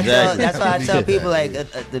 That's why I tell people, like,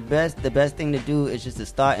 the best thing to do is just to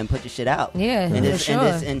start and put your shit out. Yeah,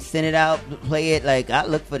 and send it out, play it. Like, I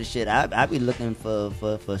look for the shit. I be looking for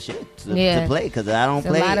shit to play, because I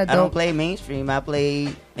don't play mainstream. I play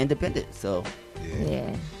independent. So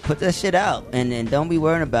put that shit out, and then don't be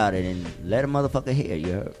worrying about it, and let a motherfucker hear.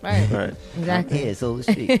 You heard? Right. Exactly. Here, Soul the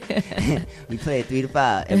Street. We play it 3 to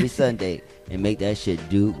 5 every Sunday and make that shit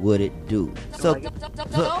do what it do. So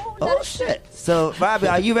oh shit. So Robbie,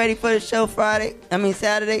 are you ready for the show Saturday? Next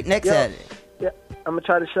Saturday. Yeah, I'm gonna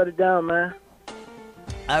try to shut it down, man.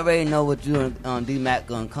 I already know what you and D-Mac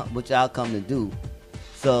what y'all come to do.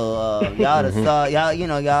 So y'all the star,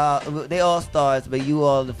 y'all they all stars, but you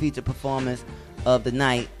all the featured performance of the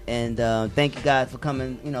night. And thank you guys for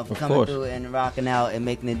coming, coming through and rocking out and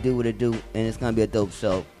making it do what it do. And it's gonna be a dope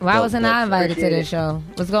show. Why wasn't I invited to this show?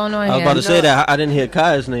 What's going on here? I was about to say that I didn't hear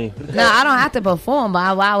Kaya's name. No, I don't have to perform,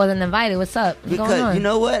 but why I wasn't invited? What's up? What's going on? You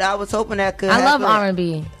know what? I was hoping that could. I love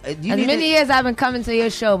R&B. As many years I've been coming to your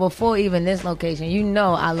show before even this location.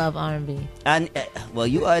 I love R&B. Well,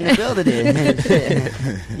 you are in the building.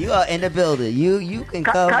 Then. You are in the building. You can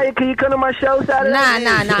come. Kaya, can you come to my show Saturday? Nah.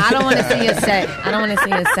 I don't want to see your set. I'm gonna see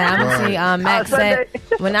Mac's set.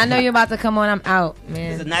 When I know you're about to come on, I'm out,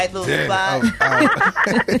 man. It's a nice little spot.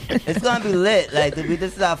 It's gonna be lit. Like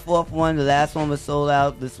this is our 4th one. The last one was sold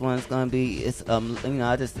out. This one's gonna be. I'm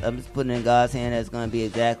just putting it in God's hand. That's gonna be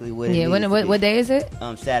exactly what. Yeah. What day is it?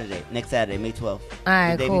 Saturday. Next Saturday, May 12th. All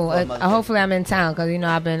right, cool. Hopefully I'm in town because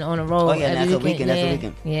I've been on the road. Oh yeah, that's a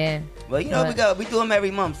weekend. Yeah. Well, we do them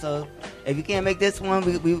every month. So if you can't make this one,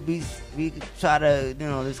 we we try to,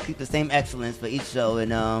 just keep the same excellence for each show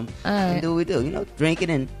and do what we do. Drinking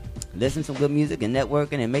and listening to some good music and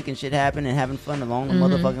networking and making shit happen and having fun along the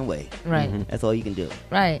motherfucking way. Right. That's all you can do.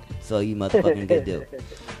 Right. So you motherfucking can do.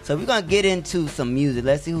 So we're gonna get into some music.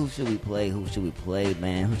 Let's see who should we play,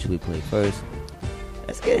 man. Who should we play first?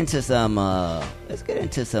 Let's get into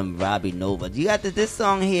some Robbie Nova. You got this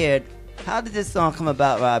song here. How did this song come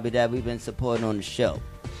about, Robbie, that we've been supporting on the show?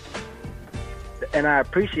 And I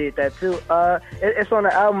appreciate that too. It's on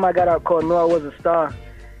the album I got out called "Knew I Was a Star,"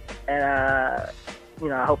 and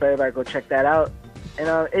I hope everybody go check that out. And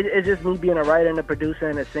it's just me being a writer and a producer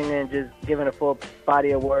and a singer and just giving a full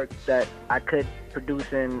body of work that I could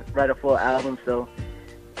produce and write a full album. So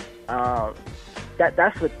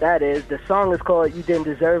that's what that is. The song is called "You Didn't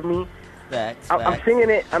Deserve Me." I'm singing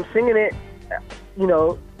it.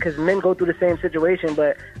 Because men go through the same situation,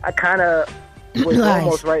 but I kind of was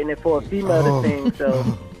almost writing it for a female to sing. So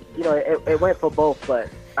it went for both, but.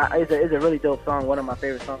 It's a really dope song. One of my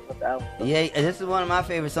favorite songs of the album. So. Yeah, this is one of my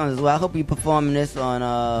favorite songs as well. I hope you performing this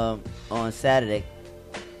on Saturday.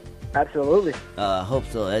 Absolutely. I hope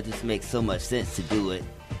so. That just makes so much sense to do it.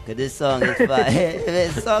 Cause this song is fire.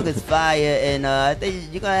 This song is fire, and I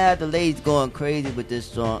think you're gonna have the ladies going crazy with this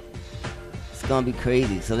song. It's gonna be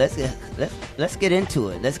crazy. So let's get into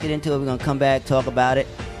it. Let's get into it. We're gonna come back, talk about it,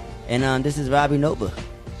 and this is Robbie Nova.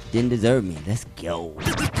 Didn't Deserve Me. Let's go.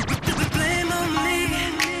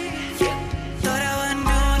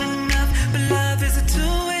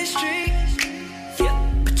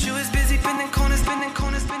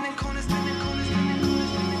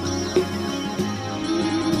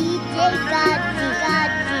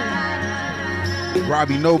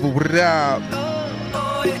 Robbie Nova, what up?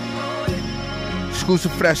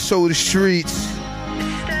 Exclusive for that Soda Streets.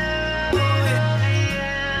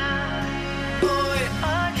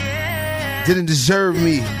 Didn't Deserve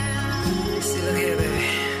Me.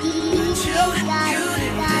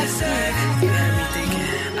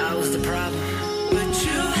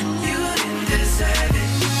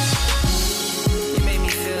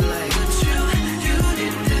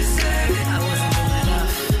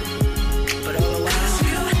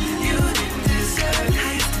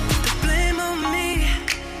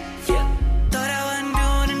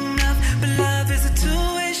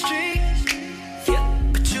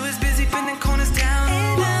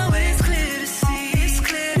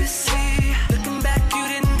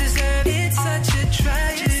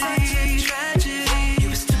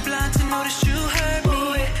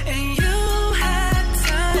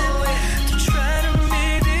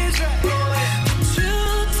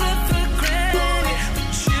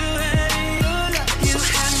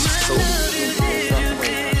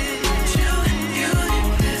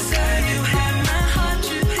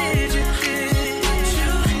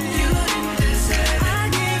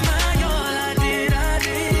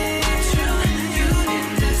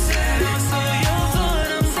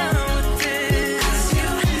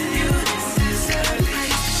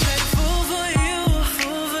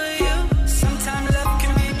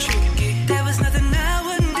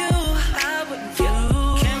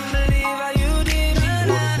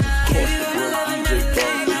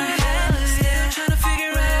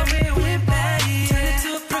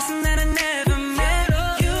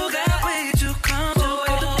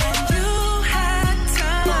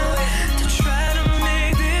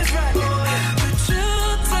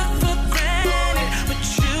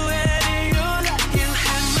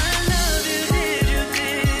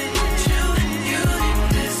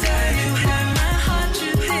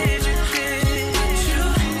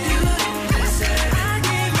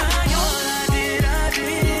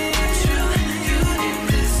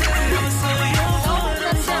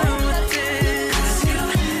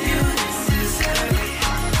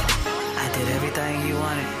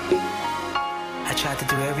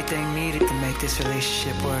 this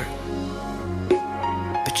relationship work.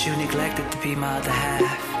 But you neglected to be my other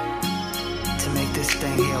half, to make this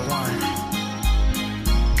thing here one.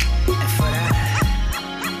 And for that,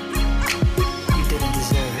 you didn't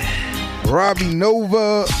deserve it. Robbie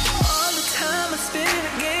Nova.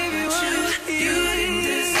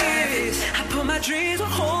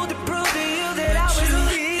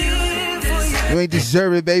 You ain't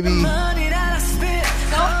deserve it, baby.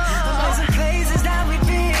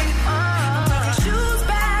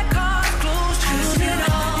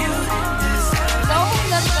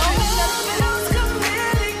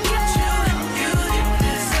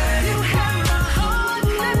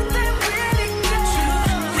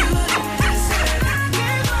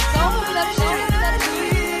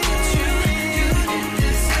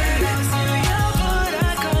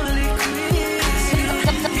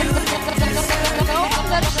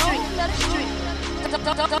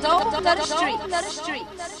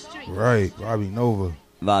 Right, Robbie Nova.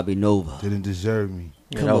 Robbie Nova didn't deserve me.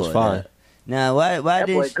 Yeah, that was fine. Now, why That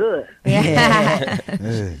did boy good. Yeah.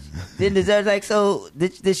 didn't deserve? Like, so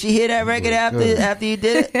did she hear that record after you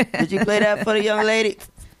did it? Did you play that for the young lady?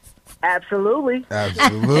 Absolutely.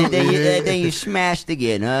 Absolutely. And then you smashed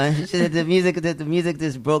again, huh? She said the music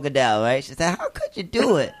just broke it down, right? She said, "How could you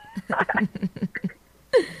do it?"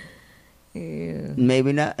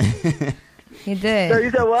 Maybe not. He did. So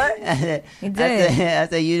you said what? He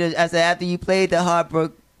did. I said after you played the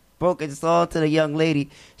heartbroken song to the young lady,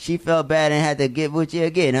 she felt bad and had to get with you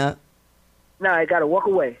again, huh? No, I gotta walk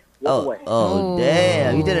away. Walk away. Oh,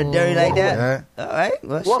 damn! You did it dirty like that. All right.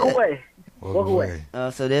 Well, Walk shit. away. Walk away.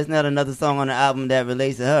 So there's not another song on the album that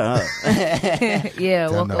relates to her, huh? Yeah,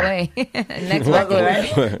 walk away. Next record,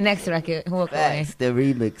 right? Next record, walk away. The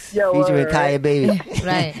remix Yo, featuring Kaya right. Baby.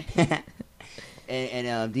 Right.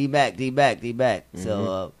 and D-Back.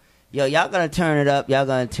 So, yo, y'all gonna turn it up. Y'all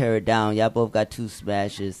gonna tear it down. Y'all both got 2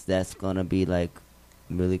 smashes. That's gonna be like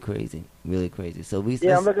really crazy. So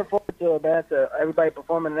I'm looking forward to it, man. To everybody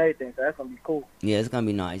performing and everything. So that's gonna be cool. Yeah, it's gonna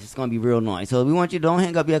be nice. It's gonna be real nice. So we want you to don't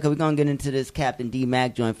hang up yet, because we're gonna get into this Captain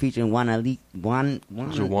D-Mac joint featuring Juwani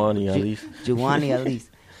Elise.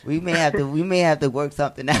 We may have to work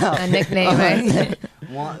something out. A nickname, right?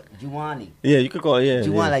 Juwani. Yeah, you could call it. Yeah,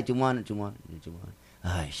 Juwan, yeah. like Juwan.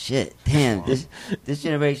 Oh shit! Damn, this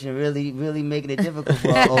generation really making it difficult for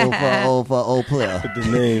an old player. With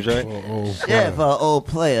the names, right? Yeah, for an old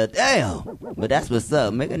player. Damn. But that's what's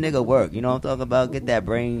up. Make a nigga work. You know what I'm talking about? Get that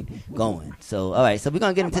brain going. So, all right. So we're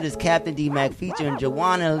gonna get into this Captain D-Mac featuring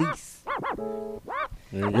Juwani Elise.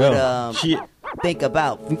 There you go. Shit. Think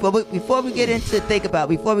about before we get into it.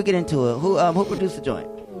 Who produced the joint?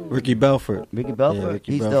 Ricky Belfort. Yeah, Ricky Belfort.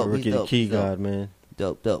 He's Dope. Ricky the Key God, man.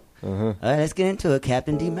 Dope. Uh-huh. All right, let's get into it.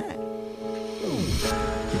 Captain D-Mac.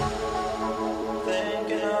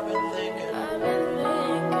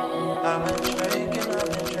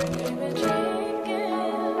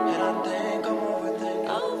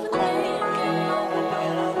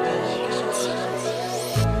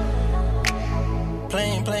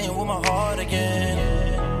 Playing with my heart again.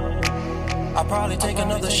 I'll probably take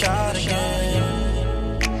another shot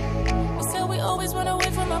again. You said we always run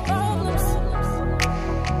away from our problems.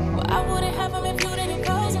 Well, I wouldn't have them if you didn't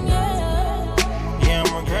cause them, yeah. Yeah,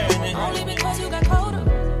 I'm regretting it. Only because you got colder.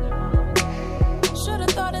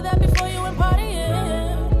 Should've thought of that before you went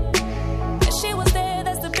partying. And she was there,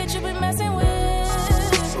 that's the bitch you been messing with.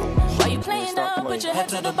 Why you playing now? Put your head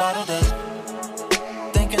to the bottle then.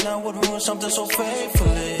 Thinking I would ruin something so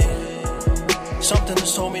faithfully. Something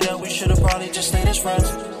that's told me that we should've probably just stayed as friends.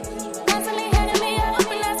 Constantly hitting me up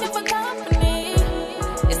and asking for company.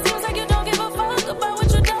 It seems like you don't give a fuck about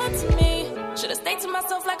what you done to me. Should've stayed to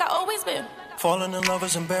myself like I always been. Falling in love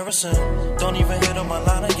is embarrassing. Don't even hit on my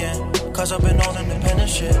line again. Cause I've been on independent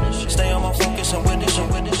shit. Stay on my focus and witness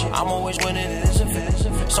shit. I'm always winning, it isn't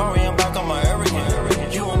fit. Sorry, I'm back on my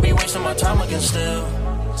arrogance. You won't be wasting my time again still.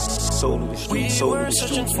 Soul of the streets, soul of the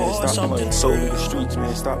streets, man. Stop playing. Soul of the streets,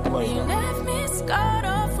 man. Stop playing. You left me scarred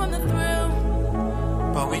off from the thrill.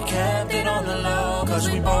 But we kept it on the low. Cause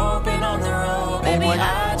we both been on the road. Baby,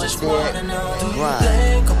 I just wanna know. Do you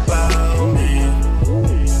think about me?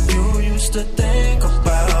 You used to think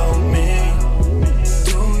about me.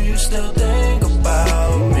 Do you still think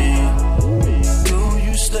about me? Do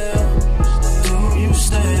you still? Do you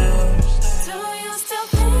still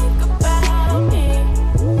think about me?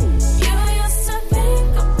 You used to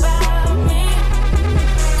think about me.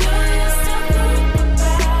 Do you still think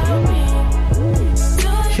about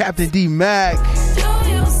me? Captain D-Mac. Do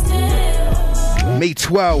you still? May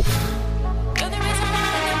 12th. You're the reason why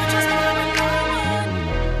I never trust no one.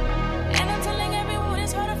 And I'm telling everyone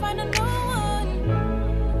it's hard to find a new one.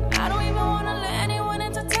 I don't even wanna let anyone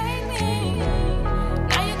entertain me.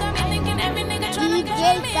 Now you got me thinking every nigga tryna get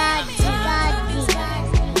me.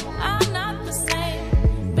 I'm not the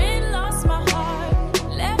same. Been lost my heart,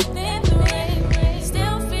 left in the rain.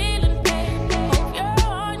 Still feeling pain. Hope you're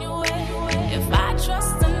on your way. If I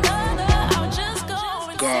trust another, I'll just go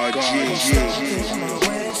insane.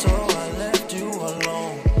 So I left you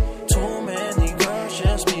alone. Too many girls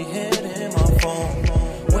just be hitting my phone.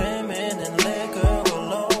 Women and liquor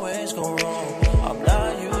will always go wrong. I'm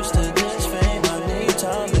not used to this fame. I need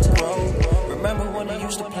time to grow. Remember when you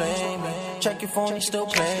used to play me? Check your phone, you still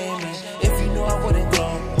play me. If you knew I wouldn't go,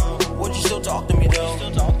 would you still talk to me though?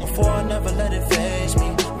 Before I never let it faze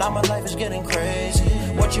me. Now my life is getting crazy.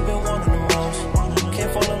 What you been wanting the most?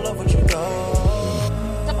 Can't fall in love with you though.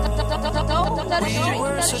 We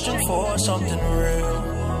were searching for something real.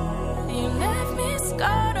 You left me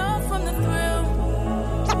scarred off from the thrill.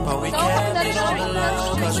 But we can't be all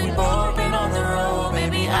alone, cause we both been on the road.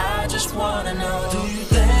 Baby, I just wanna know, do you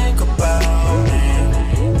think about me?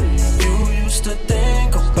 You used to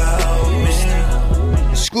think about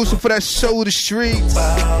me. Exclusive for that show of the streets.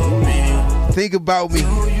 Think about me.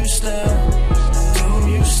 Do you still?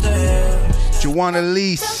 Joanna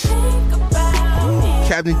Lease,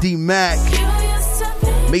 Captain D Mac,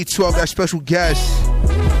 May 12th, that special guest.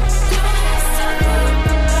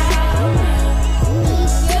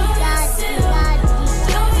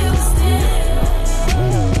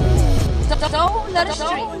 Don't let the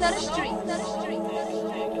street.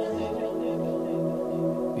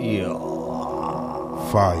 Yeah.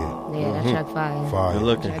 Fire. Yeah, that track fire. Fire. Good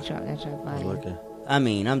looking. That track fire. Good looking. I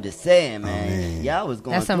mean, I'm just saying, man. Y'all was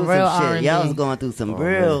going That's through some real some shit. R&B. Y'all was going through some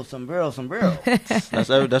real.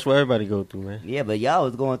 That's what everybody go through, man. Yeah, but y'all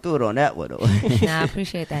was going through it on that one, though. Nah, I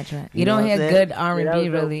appreciate that track. You, You know don't what hear I'm saying? good R&B Yeah, that was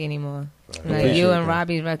really anymore. Like Appreciate you and that.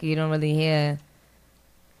 Robbie's record, you don't really hear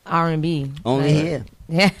R&B. Only Like- here.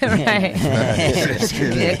 Yeah, right.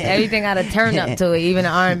 Everything got a turn up to it, even the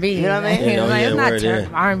R&B. You know what I mean? Yeah, Like, it's not word, turn. yeah.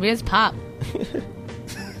 R&B is pop.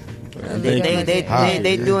 They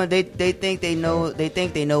Yeah. doing they think they know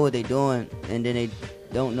what they're doing, and then they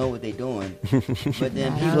don't know what they're doing. But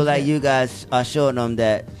then people like you guys are showing them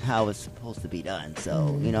that how it's supposed to be done.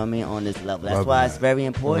 So you know what I mean, on this level. That's Love why that. it's very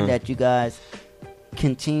important that you guys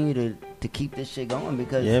continue to keep this shit going,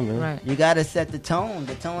 because Yeah, man. Right. you gotta set the tone.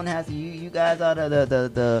 The tone has to, you guys are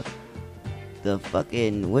the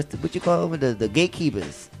fucking what you call them, the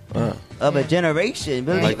gatekeepers of a generation.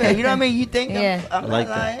 Believe like it, that. you know what I mean? You think Yeah. I'm I not like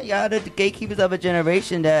lying. Y'all the gatekeepers of a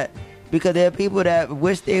generation, that because there are people that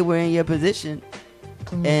wish they were in your position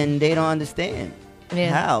and they don't understand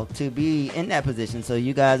Yeah. how to be in that position. So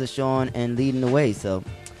you guys are showing and leading the way. So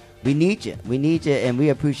we need you, and we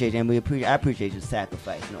appreciate you, and I appreciate your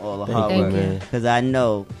sacrifice and all the hard Thank work, you. because I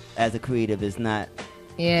know as a creative it's not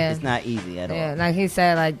Yeah. easy at Yeah, all. like he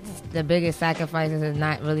said, like the biggest sacrifices is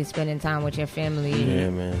not really spending time with your family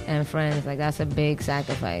Yeah, man. and friends. Like that's a big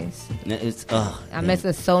sacrifice. It's I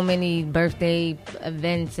missed so many birthday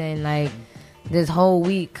events and like this whole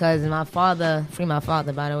week because my father, free my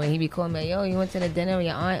father by the way, he be calling me, yo, you went to the dinner with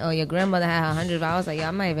your aunt or your grandmother had $100. I was like, yo,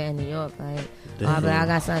 I'm not even in New York. Like, oh, but I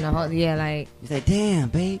got something to hold. Yeah, like you say, damn,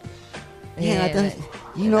 babe. yeah, I thought, like,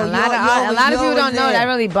 you know, a lot of people don't know that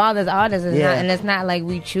really bothers artists. It's Yeah. not, and it's not like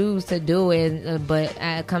we choose to do it, but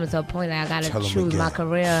it comes to a point that I gotta Tell 'em choose again. my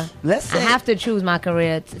career. Let's I say have to choose my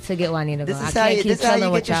career to get where I need to go. this I is can't how you, keep this is how chilling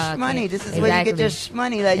you with get your y'all. money. Can't- This is where you get your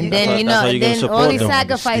money. Like you And then That's you how know, you gonna then support all these them.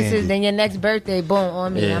 sacrifices. Understand it. Then your next birthday, boom,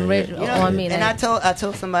 on me. Yeah, I'm rich yeah. You know, on me. and Like, I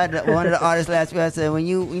told somebody, one of the artists last week, I said,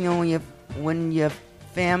 when your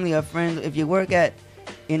family or friends, if you work at,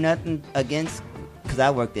 in nothing against, because I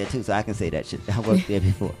worked there too, so I can say that shit. I worked there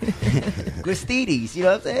before. Gristedes, you know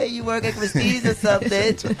what I'm saying? You work at Gristedes or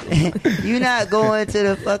something. You're not going to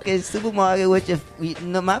the fucking supermarket with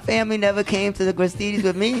my family never came to the Gristedes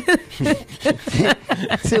with me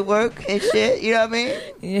to work and shit. You know what I mean?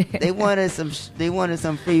 yeah. They wanted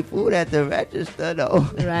some free food at the register though.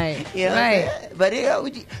 Right. You know what I'm saying? But you know,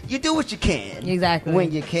 you do what you can. Exactly.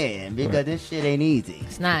 When you can, because this shit ain't easy.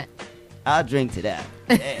 It's not. I'll drink to that.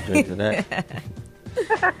 Damn. Drink to that.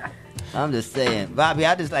 I'm just saying, Bobby,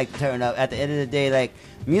 I just like to turn up. At the end of the day, like,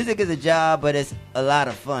 music is a job, but it's a lot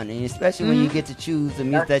of fun, and especially when you get to choose the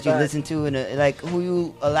music that you listen to, and like who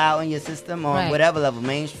you allow in your system on Right. whatever level,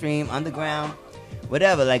 mainstream, underground,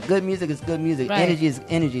 whatever. Like, good music is good music. Right. Energy is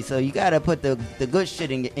energy. So you gotta put the good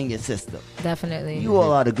shit in your system. Definitely. You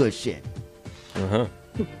all are the good shit. Uh-huh.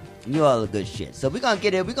 You all the good shit. So we're gonna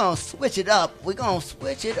get it. We're gonna switch it up. We're gonna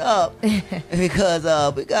switch it up because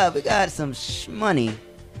we got some money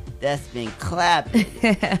that's been clapping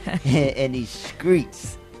in these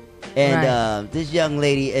streets. And Right. this young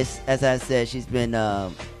lady, as I said, she's been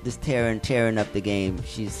just tearing up the game.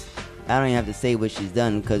 I don't even have to say what she's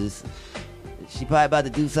done because she probably about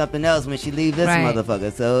to do something else when she leave this Right.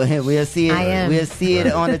 motherfucker. So we'll see it. I am. We'll see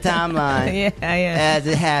it on the timeline. Yeah, I am. As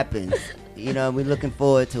it happens. You know, we're looking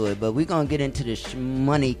forward to it. But we're going to get into the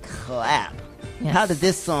money clap. Yes. How did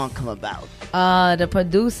this song come about? The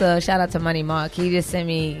producer, shout out to Money Mark. He be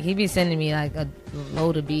sending me like a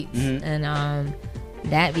load of beats, and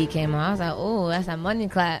that beat came on. I was like, oh, that's a money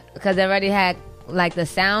clap because they already had like the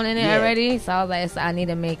sound in it Yeah. already. So I was like, I need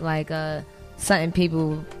to make like something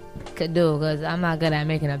people could do because I'm not good at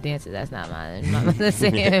making up dances. That's not mine. Let's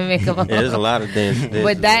sing and make up. Yeah, there's a lot of dances.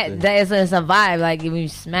 But that is it's a vibe. Like if you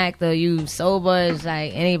smacked or you sober, it's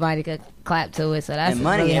like anybody could clap to it. So that's And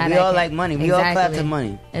money, really and how we that all came- like money. We all clap Exactly. to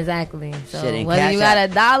money. Exactly. So Shit, and whether Cash you got App.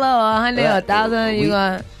 $1 or $100 or $1,000, you we-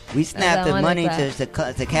 gonna We snapped That's the that money money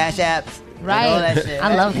to Cash Apps Right. All that shit.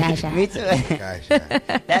 I love Cash App. Me too.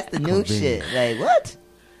 That's the new shit. Like what?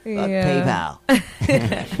 Yeah.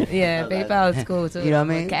 PayPal. Yeah, PayPal is cool too. You know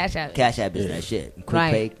what I mean? Cash App. Cash App is that shit. Quick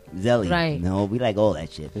Right. Pay, Zelly. Right. No, we like all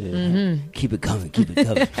that shit. Mhm. Keep it coming. Keep it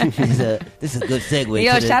coming. This is a good segue.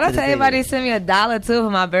 Yo, to the, shout out to to the everybody who segue. sent me $1 too for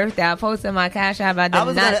my birthday. I posted my Cash App. I did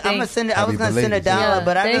I'm not gonna think. send. I was gonna send $1, Yeah,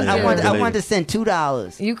 but thank I you. wanted to send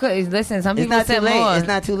 $2. You could listen. Some It's people not too sent late. more. It's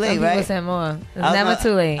not too late, Some right? people sent more. It's I was never gonna-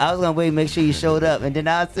 too late. I was gonna wait and make sure you showed up, and then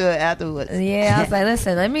I'll do it afterwards. Yeah, I was like,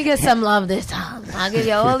 listen, let me get some love this time. I'll give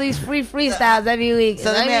you all these free freestyles every week.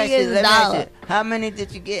 So let me ask get you. a Let me ask $1. you. How many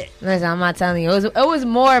did you get? Listen, I'm not telling you. It was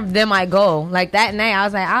more than my goal. Like that night, I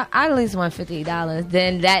was like, I at least want $50.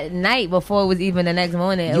 Then that night before it was even the next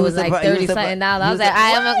morning, it You was was like surpri- you was $30 something. surpri- I you was was like,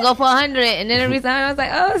 I'm gonna go for 100. And then every time I was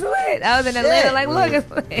like, oh, it's lit. I was in Atlanta, like, look, it's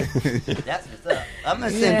lit. That's what's up. I'm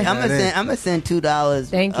gonna send $2.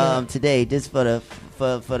 Thank you. Today just for the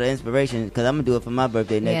inspiration because I'm gonna do it for my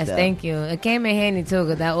birthday next Yes, time. thank you. It came in handy too,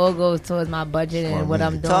 because that all goes towards my budget and what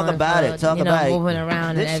I'm doing. Talk about for, it. Talk you know, about it. moving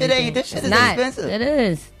around This and shit everything. ain't. This shit It's is not. expensive. It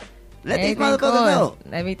is. Let these Everything motherfuckers know. costs.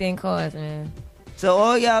 Everything costs, man. So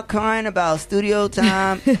all y'all crying about studio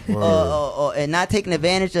time and not taking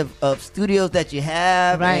advantage of studios that you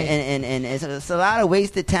have, Right. and it's a lot of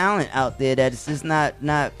wasted talent out there that's just not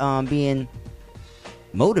being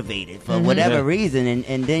motivated for whatever reason,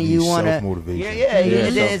 and then you want to self-motivation.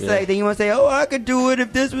 and then it's like then you want to say, oh, I could do it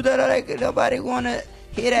if this was that. Like, nobody want to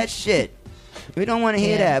hear that shit. We don't want to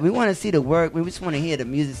hear that. We want to see the work. We just want to hear the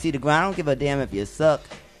music, see the grind. I don't give a damn if you suck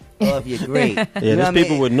or if you're great. Yeah, You know there's what I mean?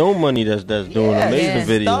 people with no money that's doing amazing videos.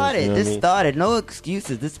 Started. You know what I This mean? started. No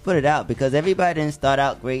excuses. Just put it out because everybody didn't start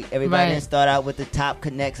out great. Everybody Right. didn't start out with the top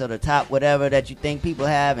connects or the top whatever that you think people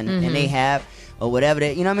have and they have or whatever.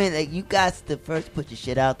 That, you know what I mean? Like, you got to first put your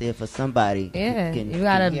shit out there for somebody. Yeah, who can- you can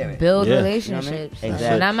gotta hear it. build You know what I relationships. mean? Like, Exactly.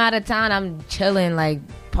 when I'm out of town, I'm chilling, like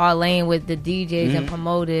parlaying with the DJs and Mhm.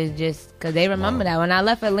 promoters, just because they remember that. When I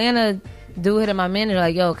left Atlanta, dude hit my manager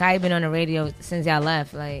like, "Yo, Kai been on the radio since y'all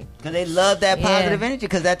left." Like, Because they love that Yeah. positive energy.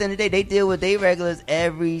 Because at the end of the day, they deal with their regulars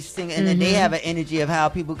every single, and then they Mhm. have an energy of how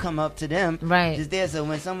people come up to them. Right. Just there. So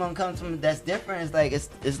when someone comes from that's different,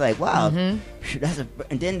 it's like wow, Mhm. that's a.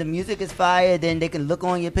 And then the music is fire. Then they can look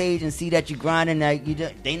on your page and see that you're grinding. Like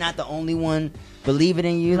they not the only one believing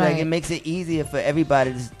in you. Like Right. it makes it easier for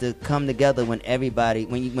everybody to come together when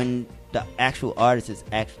when the actual artist is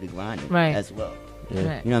actually grinding Right. as well. Yeah.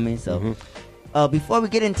 Right. You know what I mean? So. Before we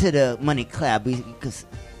get into the money clap, because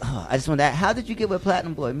I just want to ask, how did you get with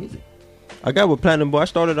Platinum Boy Music? I got with Platinum Boy. I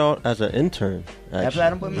started out as an intern. Actually. At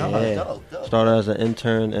Platinum Boy Music? Yeah. Oh, dope. Started as an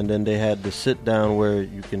intern, and then they had the sit down where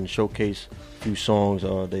you can showcase a few songs.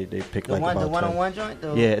 Or they pick The like one, about the 10. one-on-one joint?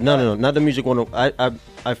 The- Yeah, no, not the music 101.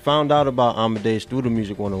 I found out about Amadeus through the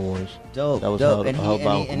music 101s. Dope, That was dope. how And how he,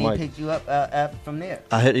 about and he, and he Mike. picked you up from there.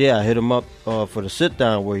 I hit him up for the sit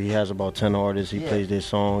down where he has about 10 artists. He Yeah. plays their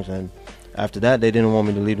songs, and after that, they didn't want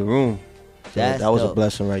me to leave the room. So That's that was a dope.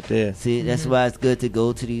 blessing right there. See, that's why it's good to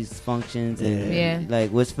go to these functions and Yeah.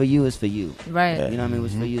 like what's for you is for you. Right. You know what I mean?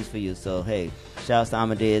 What's for you is for you. So hey, shouts to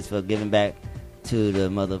Amadeus for giving back to the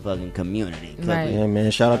motherfucking community. 'Cause Right. Yeah,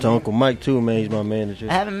 man. Shout out to Uncle Mike too, man. He's my manager.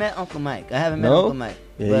 I haven't met Uncle Mike. I haven't met No? Uncle Mike.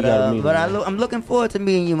 Yeah, you but gotta meet him, man. I'm looking forward to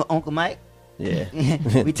meeting you, Uncle Mike. Yeah.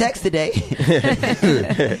 We text today.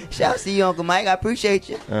 Shouts to you, Uncle Mike. I appreciate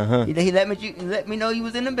you. Uh-huh. He let me know you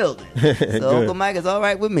was in the building. So Good. Uncle Mike is all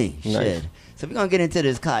right with me. Nice. Shit. So we're gonna get into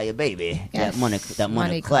this Kaya baby. Yes. That money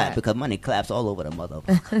Money clap, clap. because money claps all over the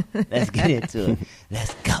motherfucker. Let's get into it.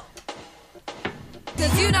 Let's go.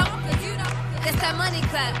 Cause you know, that's that money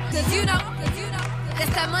clap. Cause you know,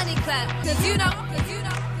 that's that money clap. Cause you know,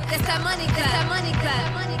 that's that money clap. That's that money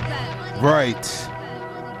clap. Money clap. Right.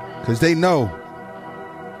 Because they know.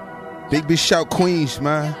 Big Bitch Shout Queens,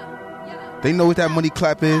 man. They know what that money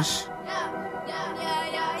clap is.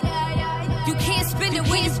 You can't spend it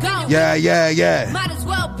when it's gone. Yeah. Might as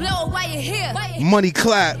well blow it while you're here. Money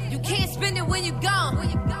clap. You can't spend it when you're gone.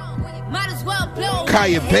 Might as well blow it.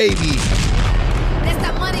 Kaya baby. That's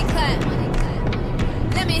that money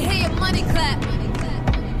clap. Let me hear your money clap.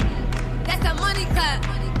 That's that money clap.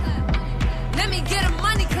 Let me get a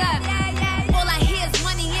money clap. All I hear is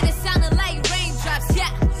money and it sounding like raindrops. Yeah,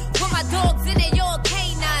 put my dogs in it, all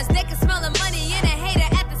canines. They can smell the money and a hater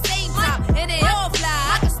at the same time. And they all fly.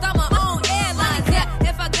 I can start my own airlines. Yeah,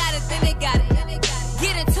 if I got it, then they got it.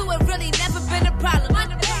 Get into it, really never been a problem.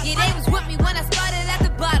 Yeah, they was with me when I started at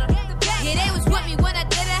the bottom. Yeah, they was with me when I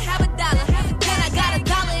didn't have $1. Then I got $1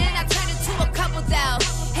 and I turned it to a couple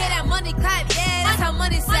thousand. Hear that money clap, yeah, that's how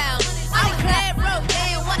money sound. I declared broke,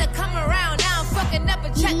 they didn't wanna come around. Now I'm fucking up a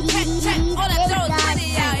check. All I throw is money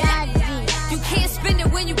out. Yeah. You can't spend it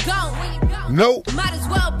when you gone. Nope. Might as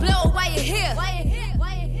well blow it while you're here.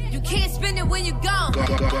 You can't spend it when you're gone. Might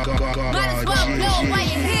as well blow it while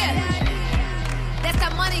you're here. That's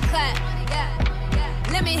that money clap. Yeah.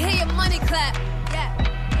 Let me hear your money clap. Yeah.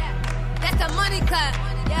 That's that money clap.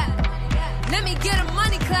 Yeah. Let me get a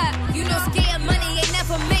money clap. You know, scared money ain't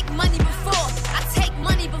never make money before. I take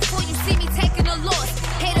money before you see me taking a loss.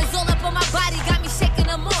 Haters all up on my body, got me shaking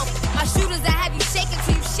them off. My shooters that have you shaking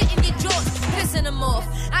till you shit in your drawers, pissing them off.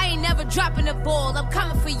 I ain't never dropping the ball, I'm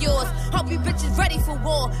coming for yours. Hope you bitches ready for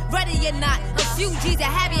war, ready or not. A few G's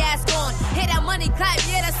that have your ass gone. Hear that money clap,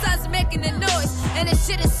 yeah, that sun's making the noise. And this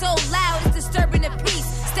shit is so loud, it's disturbing the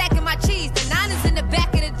peace. Stacking my cheese, the 9 is in the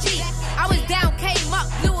back of the Jeep. I was down, came up,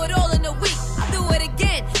 blew it all in a week. Do it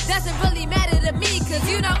again, doesn't really matter to me, cause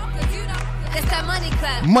you know, that's that money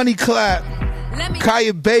clap. Money clap.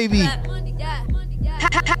 Kaya baby. That's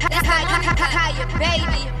Kaya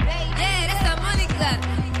baby. Yeah, that's that money clap.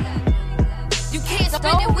 You can't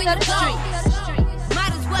spend it when you go.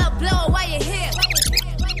 Might as well blow it while you're here.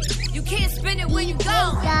 You can't spend it when you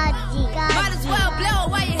go. Might as well blow it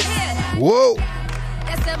while you're here. Whoa.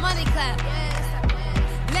 That's that money clap.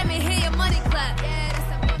 Let me hear your money clap.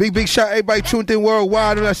 Big shout out everybody tuned in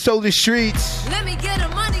worldwide on that Solar Streets. Let me get a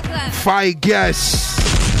money clap. Fire guests.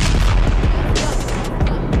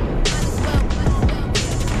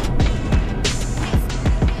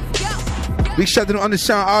 Big shout out to the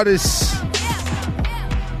undersound artists.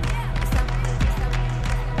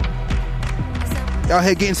 Y'all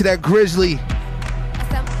here getting to that Grizzly.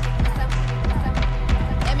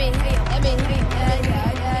 Let me hear you. Let me hear you.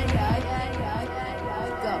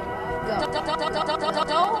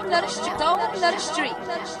 Don't let the street. Don't let the street.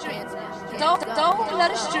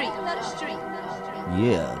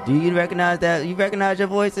 Yeah. Do you recognize that? You recognize your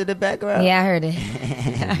voice in the background? Yeah, I heard it.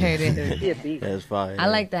 I heard it. That's fine. I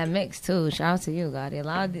like that mix too. Shout out to you, Gotti. A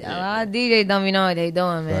lot of DJs don't even know what they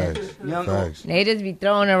doing, man. Facts. They just be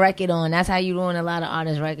throwing a record on. That's how you ruin a lot of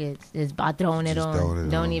artists' records. Just by throwing it on.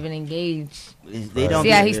 Don't even engage. They don't. See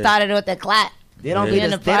how he started with the clap. They don't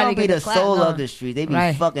be the soul of the street. They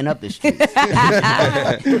be fucking up the streets.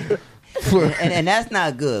 and that's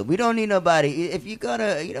not good. We don't need nobody. If you're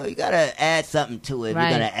gonna, you gotta add something to it. Right.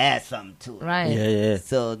 You're gonna add something to it. Right. Yeah.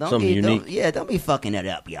 So don't be fucking it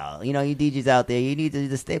up, y'all. You know, you DJs out there, you need to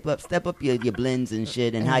just step up your blends and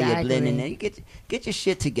shit and how you're blending. And you get your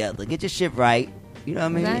shit together, get your shit right. You know what I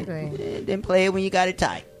mean? Exactly. And then play it when you got it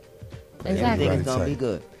tight. Exactly. Everything's gonna be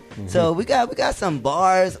good. Mm-hmm. So we got some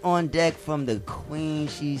bars on deck from the queen.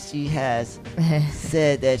 She has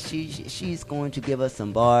said that she's going to give us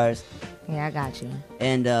some bars. Yeah, I got you.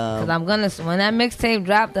 And because I'm gonna, when that mixtape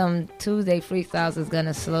dropped, Tuesday freestyles is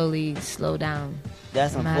gonna slowly slow down.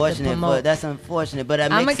 That's unfortunate. But I'm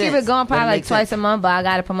gonna keep it going probably like twice a month. But I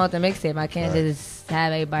gotta promote the mixtape. I can't just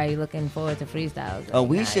have everybody looking forward to freestyles. Oh,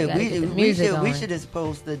 we should just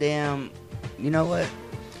post the damn. You know what?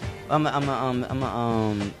 I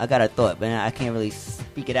got a thought, but I can't really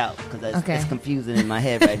speak it out because it's confusing in my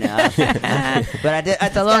head right now. But I just got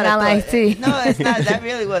a thought. No, it's not. That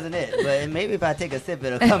really wasn't it. But maybe if I take a sip,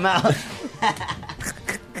 it'll come out.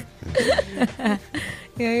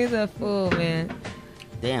 Yeah, he's a fool, man.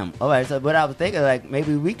 Damn. All right. So, but I was thinking like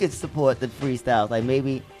maybe we could support the freestyles. Like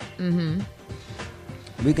maybe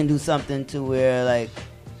we can do something to where like.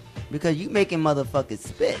 Because you making motherfuckers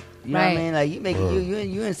spit. You know what I mean? Like you make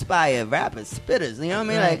you inspire rappers, spitters. You know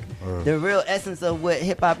what I mean? Like the real essence of what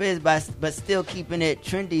hip hop is, but still keeping it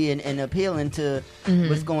trendy and appealing to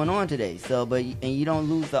what's going on today. So, and you don't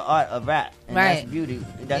lose the art of rap, and that's beauty.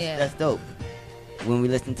 That's dope. When we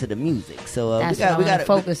listen to the music, so we gotta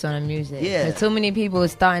focus on the music. Yeah, there's too many people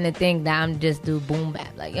starting to think that I'm just do boom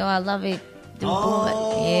bap. Like I love it.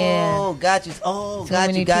 Got you.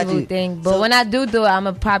 Got you. Think, but when I do it, I'm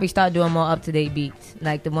gonna probably start doing more up to date beats,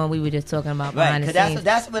 like the one we were just talking about. Right, because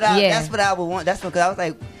that's what I would want. That's because I was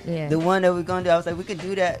like, the one that we're gonna do. I was like, we could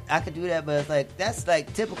do that. I could do that, but it's like that's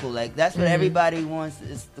like typical. Like that's what everybody wants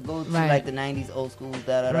is to go to like the '90s old school.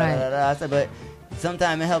 I said, but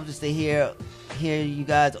sometimes it helps just to hear you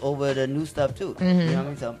guys over the new stuff too. You know what I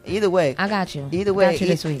mean? So either way, I got you. Either way,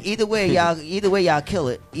 this week. Either way, y'all kill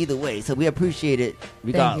it. Either way, so we appreciate it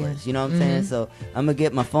regardless. You know what I'm saying? So I'm gonna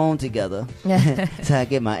get my phone together so I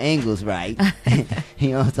get my angles right.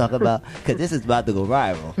 You know what I'm talking about? Because this is about to go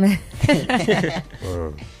viral.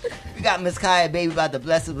 We got Miss Kaya baby about to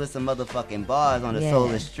bless us with some motherfucking bars on the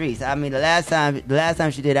Solar Streets. I mean, the last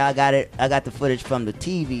time she did, I got the footage from the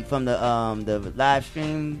TV from the live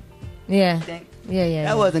stream. Yeah. Thing. Yeah.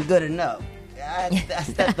 That wasn't good enough. I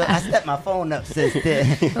stepped my phone up since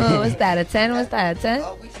then. Oh, what's that, a 10? What's that, a 10?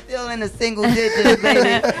 Oh, we still in the single digits,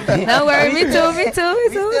 baby. Don't worry, me too. It's all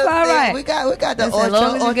right. right. We got the Listen, as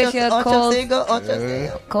long as you get your calls, single.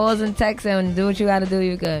 calls and texts and do what you got to do,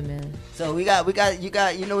 you're good, man. So we got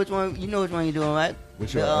you know which one you're doing, right?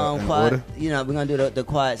 Which the in quiet, order? you know, we're gonna do the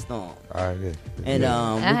Quiet Storm. All right, yeah. And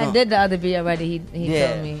I did the other beat already. He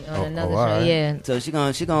told me on another show. right. Yeah. So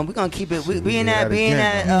we're gonna keep it. We in that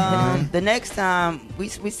the next time we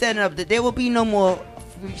setting up that there will be no more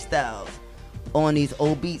freestyles on these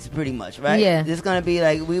old beats, pretty much, right? Yeah. It's gonna be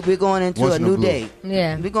like we're going into Once a in a new blue. day.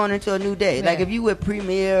 Yeah. We're going into a new day. Yeah. Like if you with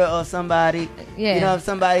Premier or somebody, Yeah. you know, if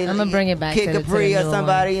somebody I'm gonna bring it back Kid to the Capri or new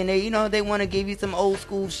somebody, and they want to give you some old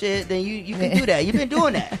school shit, then you can do that. You've been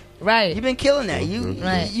doing that. Right. You've been killing that.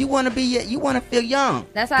 You want to feel young.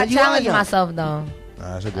 That's how I 'Cause you are challenge young. myself, though.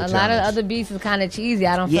 That's a good A lot of challenge. other beats is kind of cheesy.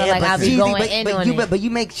 I don't feel Yeah, like but I'll be cheesy, going but, in but on you, it. But you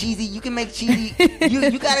make cheesy. You can make cheesy.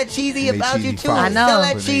 you got a cheesy Make about you cheesy too. fire. I know. Sell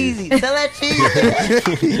that cheesy. Sell that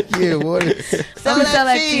cheesy. Yeah, what? Sell I'ma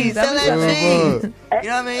that cheese. Sell that cheese. You know what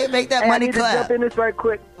I mean? Make that Hey, money I need to clap. jump in this right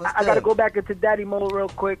quick. I gotta good? go back into daddy mode real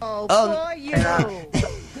quick. Oh, I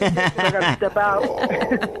gotta step out.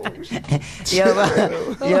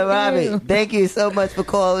 Yo, Robbie, thank you so much for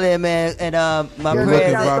calling in, man. And my Good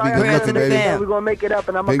prayers, looking, Robbie. Good prayers to looking, the baby. fam. We're gonna make it up,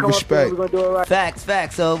 and I'm gonna Big come up here. respect. We're gonna do it right.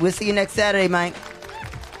 Facts. So we'll see you next Saturday, Mike.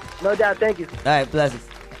 No doubt. Thank you. All right, blessings.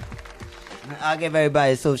 I'll give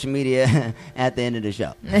everybody social media at the end of the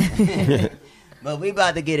show. But we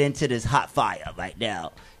about to get into this hot fire right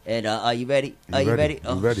now. And are you ready? Are you ready?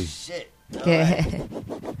 You ready? Shit. All Yeah.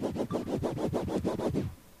 right.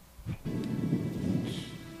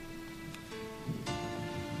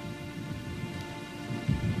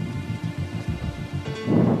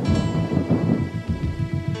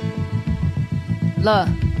 Look.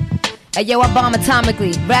 Hey yo, I bomb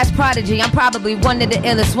atomically. Rap's prodigy, I'm probably one of the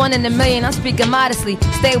illest. 1 in a million, I'm speaking modestly.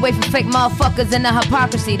 Stay away from fake motherfuckers and the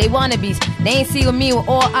hypocrisy. They wannabes. They ain't see with me with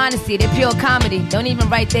all honesty. They pure comedy. Don't even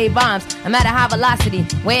write they rhymes. I'm at a high velocity,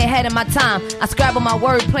 way ahead of my time. I scrabble my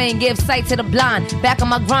wordplay and give sight to the blind. Back on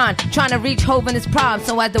my grind, trying to reach hope in this problem.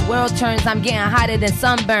 So as the world turns, I'm getting hotter than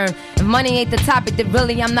sunburn. If money ain't the topic, then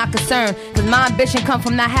really I'm not concerned. Cause my ambition come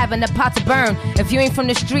from not having a pot to burn. If you ain't from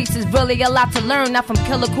the streets, it's really a lot to learn. Not from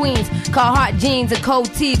killer queens. Carhartt jeans and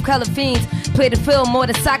cold teeth, color fiends. Play the field more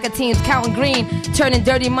than soccer teams, counting green, turning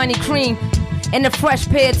dirty money cream. In the fresh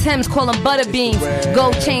pair of Timbs, call them butter beans.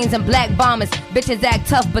 Gold chains and black bombers. Bitches act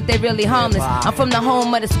tough, but they really harmless. I'm from the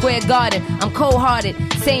home of the square garden. I'm cold-hearted,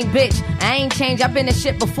 same bitch. I ain't changed, I've been in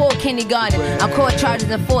shit before kindergarten. I caught charges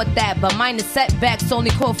and fought that, but minor setbacks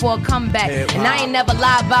only call for a comeback. And I ain't never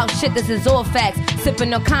lie about shit, this is all facts.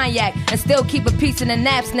 Sipping on cognac and still keep a piece in the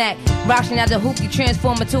nap snack. Rocking out the hoopty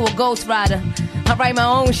transformer to a ghost rider. I write my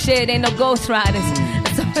own shit, ain't no ghost riders.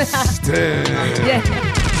 Yeah.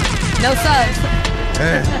 No subs.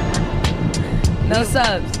 No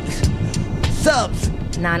subs. Subs.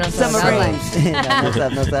 Nah, no subs. Summer I rains.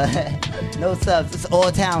 like- No subs. No subs. It's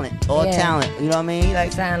all talent. All Yeah. talent. You know what I mean?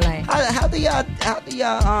 Like, Sound like. how do y'all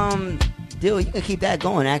deal? You can keep that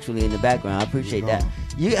going actually in the background. I appreciate that.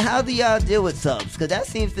 How do y'all deal with subs? Because that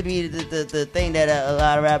seems to be the thing that a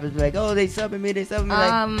lot of rappers be like, oh, they subbing me, they subbing me.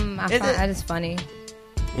 I Is find it- that is funny.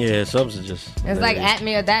 Yeah, subs are just. It's like at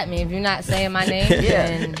me or that me. If you're not saying my name, Yeah.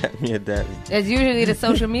 then Yeah, that. it's usually the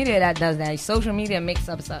social media that does that. Social media makes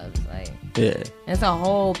up subs. Like Yeah. it's a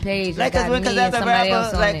whole page. Like, that got cause me as and a somebody else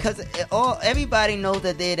rapper, on like, it. cause everybody knows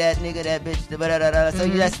that they that nigga, that bitch, da, da, da, da. So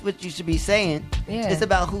Mhm. that's what you should be saying. Yeah. It's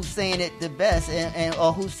about who's saying it the best, and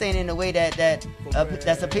or who's saying it in a way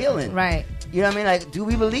that's appealing. Right. You know what I mean? Like, do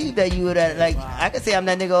we believe that you were that? Like, I could say I'm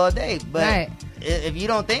that nigga all day, but Right. if you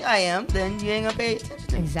don't think I am, then you ain't gonna pay attention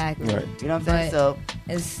to me. Exactly. Right. You know what I'm saying?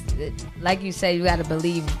 But So like you say, you got to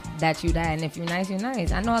believe that you that, and if you're nice, you're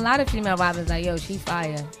nice. I know a lot of female rappers like, yo, she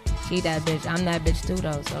fire, she that bitch. I'm that bitch too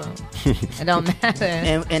though, so it don't matter.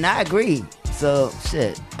 and I agree. So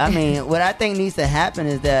shit. I mean, what I think needs to happen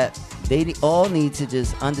is that they all need to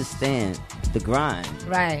just understand the grind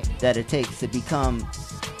Right. that it takes to become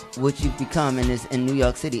what you've become in New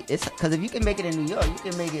York City. It's because if you can make it in New York,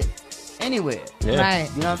 you can make it anywhere. Yeah. Right.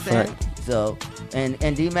 You know what I'm saying? Right. So and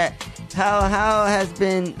D-Mac,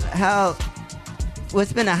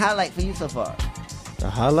 what's been a highlight for you so far? The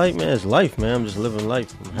highlight, man, is life, man. I'm just living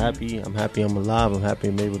life. I'm happy. I'm happy I'm alive. I'm happy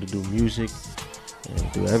I'm able to do music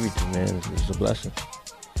and do everything, man. It's a blessing.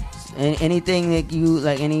 Anything that you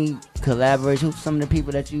like, any collaboration with some of the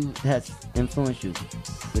people that you has influenced you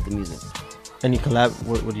with the music? Any collab?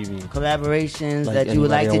 What do you mean? Collaborations Like that you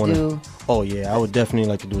would like to anybody I do? wanna- Oh yeah, I would definitely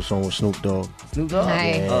like to do a song with Snoop Dogg. Snoop Dogg?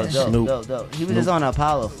 Nice. Yeah, Oh, dope, Snoop. dope. He was just on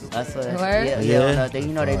Apollo. That's what. Word? Yeah. Yeah. They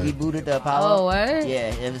rebooted the Apollo. Oh, word?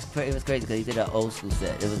 Yeah, it was crazy because he did an old school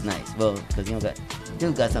set. It was nice. Well, because you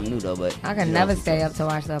don't got something new though, but I can never stay up to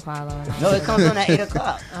watch the Apollo. No, it comes on at 8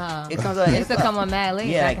 o'clock. Oh. It comes on at 8 It used to o'clock. come on mad late.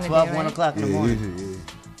 Yeah, back like in 12, the day, 1 right? o'clock in the morning.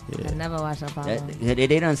 I never watched Apollo.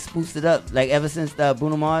 They done spoofed it up. Like ever since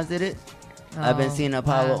Bruno Mars did it, I've been Oh, seeing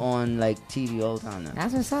Apollo wow. on like TV all the time now.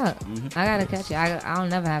 That's what's up. I gotta catch it. I don't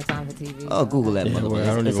never have time for TV. Oh, Google that Yeah, motherfucker.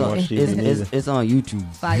 well, I don't even watch TV neither. It's on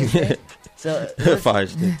YouTube. Fire stick. So Fire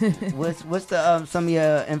stick. what's the some of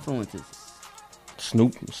your influences?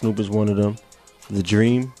 Snoop is one of them. The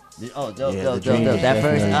Dream. Oh, dope, Yeah, dope, The dope, Dream dope. is That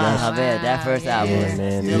first, definitely- man, that first album. Yeah,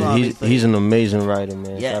 man. Still on me for He's you. an amazing writer,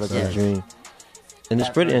 man. Yes, Shout out to yes. The Dream. And it's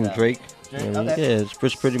That pretty, first and album. Drake. Drake, You know what I mean? okay. Yeah,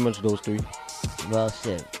 it's pretty much those three. Well,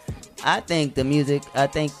 shit. I think the music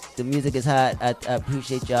is hot. I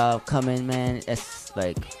appreciate y'all coming, man. It's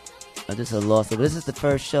like just a loss. So this is the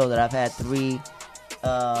first show that I've had 3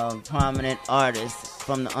 prominent artists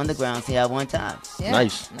from the underground here at one time. Yeah,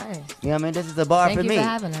 Nice. Nice. You know what I mean? This is a bar Thank for you me. for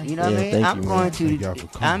having us. You know what I Yeah, mean? thank I'm you, going man. Thank y'all for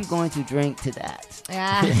coming. I'm going to drink to that.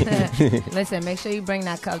 Yeah. Listen, make sure you bring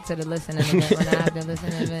that cup to the listening event when I have the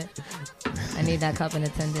listening event. I need that cup in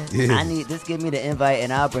attendance. Yeah. I need just give me the invite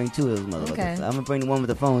and I'll bring 2 of those motherfuckers. Okay. I'm gonna bring the one with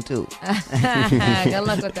the phone too. Good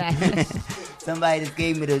luck with that. Somebody just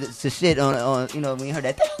gave me the shit on you know when you heard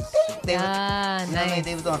that ding, ding, they was, Ah, you know what I mean? nice.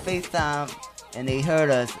 They was on FaceTime and they heard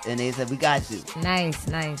us and they said we got you. Nice.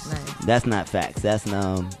 That's not facts. That's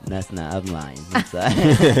not. I'm lying. I'm sorry.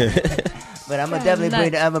 But I'm gonna That's definitely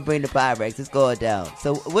nuts. bring the Pyrex. It's going down.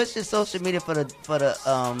 So what's your social media for the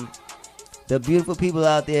beautiful people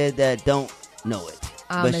out there that don't know it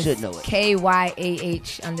but It's should know it?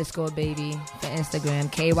 KYAH_baby for Instagram.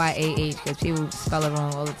 KYAH because people spell it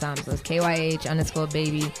wrong all the time. So it's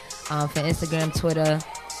KYAH_baby for Instagram, Twitter.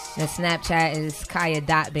 The Snapchat is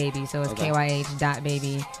Kaya.baby. So it's Okay.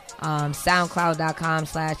 KYH.baby.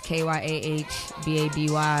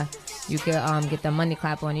 SoundCloud.com/KYAHBABY. You can get the Money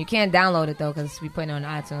Clap on. You can't download it though because we put it on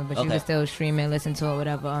iTunes, but you Okay. can still stream it, listen to it,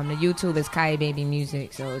 whatever. The YouTube is Kaya Baby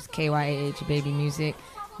Music, so it's KYAH Baby Music.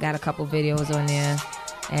 Got a couple videos on there,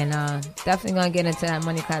 and definitely gonna get into that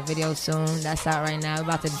Money Clap video soon. That's out right now. We're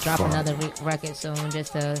about to drop Fire. another record soon,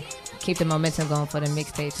 just to keep the momentum going for the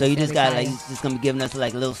mixtape. So you just Silly got like Kaya. you just gonna be giving us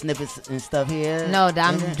like little snippets and stuff here. No, I'm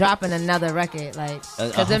Mhm. dropping another record, like A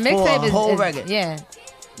because the full- mixtape a is whole is- record. Yeah.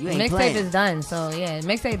 You The ain't mixtape playing. is done, so yeah, the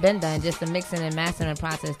mixtape been done. Just the mixing and mastering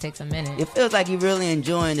process takes a minute. It feels like you really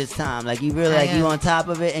enjoying this time. Like you really I like you am. on top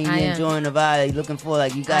of it and you I am. enjoying the vibe. You looking for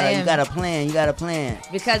like you I got am. a plan. You got a plan.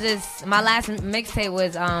 Because it's my last mixtape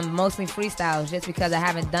was mostly freestyles, just because I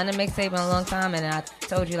haven't done a mixtape in a long time, and I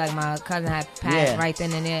told you like my cousin had passed Yeah. right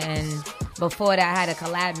then and there, and before that I had a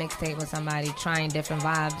collab mixtape with somebody trying different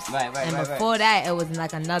vibes. Right, And right. before that it was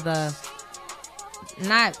like another,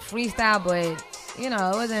 not freestyle, but you know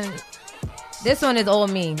it wasn't. This one is all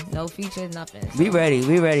me, no features, nothing. So. We ready.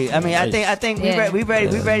 I mean, I think Yeah. we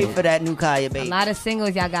ready for that new Kaya A baby. lot of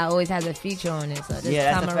singles y'all got always has a feature on it, so this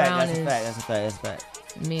Yeah, time that's a fact. around That's a is fact. That's a fact.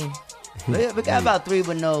 me. We got about 3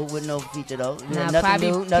 with no feature though. Nah, nothing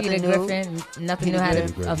probably new. Nothing Peter new. Griffin. Nothing Peter new had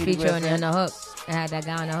Griffin. a Peter feature on Griffin. the hook. It had that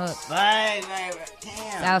guy on the hook. Right.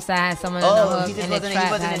 Damn. Southside had someone on the Oh, hook. he just and wasn't. the He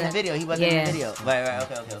trap wasn't had in the a- video. He wasn't in Yeah. the video. Right.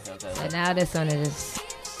 Okay. So now this one is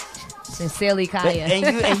sincerely But- Kaya.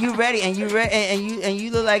 and you ready and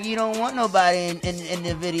you look like you don't want nobody in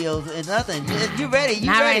the videos. It's nothing. You ready? You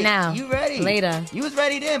Not ready? right now. You ready? Later. You was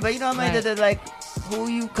ready then, but you know what I mean. Right. That like who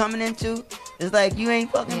you coming into? It's like you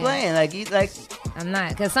ain't fucking playing. Like you like. I'm not,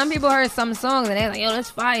 because some people heard some songs and they're like, "Yo, that's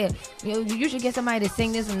fire. You should get somebody to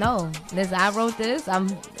sing this." No, I wrote this. I'm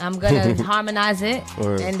gonna harmonize it,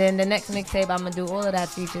 Word. and then the next mixtape I'm gonna do all of that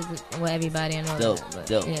features with everybody and all Dope, that. But,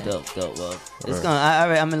 dope. Well, it's Right.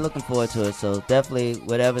 gonna. I've been looking forward to it. So definitely,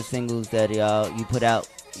 whatever singles that you put out,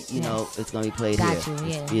 you know, it's gonna be played Got here. you,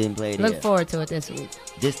 yeah. It's being played Look here. forward to it this week.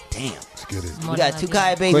 Damn. Let's get it. More We got than 2 likely.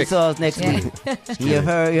 Kaya Baby Quick. songs next Yeah. week. You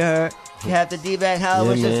heard. You have the D-Back. How? Yeah,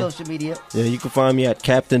 What's your man. social media? Yeah, you can find me at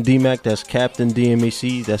Captain DMAC. That's Captain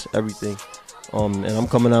DMAC. That's everything. And I'm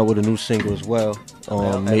coming out with a new single as well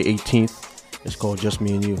on May 18th. It's called Just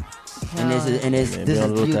Me and You. And this Yeah, is be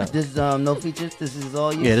on the lookout. this is no features. This is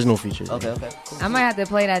all you. Yeah, there's no features. Okay. Cool. I might have to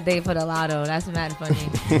play that day for the lotto. That's mad funny.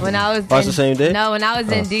 When I was Oh, it's the same day? No, when I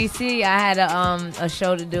was in Oh. DC, I had a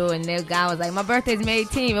show to do, and the guy was like, "My birthday's May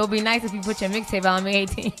 18th. It would be nice if you put your mixtape out on May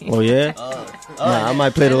 18th." Oh, yeah? Nah, I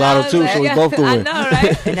might play the And I lotto was too, like, so we both can I win. know,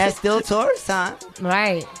 right? And that's still tourist time.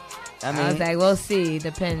 Right. I I mean, was like, "We'll see.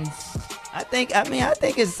 Depends." I think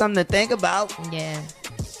it's something to think about. Yeah.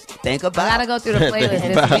 Think about. I gotta go through the playlist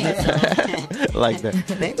this week. So. Like that.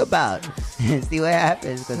 Think about and see what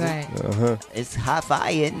happens. Cause Right. it's hot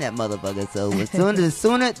fire in that motherfucker. So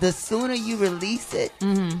the sooner you release it,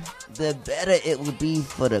 the better it will be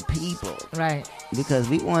for the people. Right. Because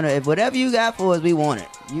we want to, if whatever you got for us, we want it.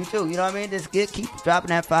 You too. You know what I mean? Just keep dropping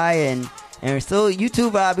that fire and so you too,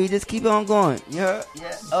 Bobby. Just keep on going. You heard?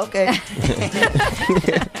 Yeah. Okay.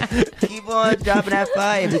 Keep on dropping that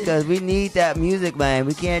fire because we need that music, man.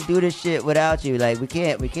 We can't do this shit without you. Like we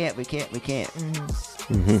can't.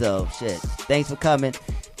 So shit. Thanks for coming.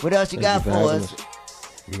 What else you got for us?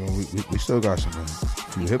 We still got some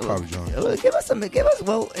hip hop joint. Give us.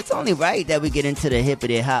 Well, it's only right that we get into the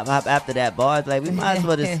hippity hop after that bars. Like we might as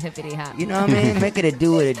well just hippity hop. You know what I mean? Make it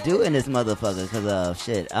do what it do in this motherfucker. Cause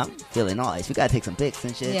shit, I'm feeling nice. We gotta take some pics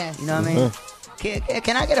and shit. Yes. You know what I mean?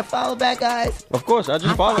 Can I get a follow back, guys? Of course, I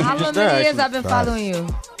just followed you How just many there. years I've been following you?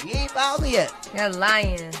 You ain't followed me yet. You're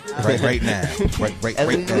lying. Right now. Right now.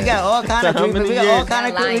 We got all kind of agreements. We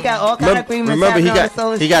got all kind of agreements. Remember, he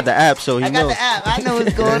happening got the app, so he I got knows. the app. I know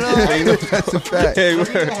what's going on. That's a fact. Hey, You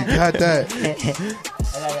got that. I got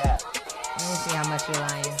the app. Let me see how much you're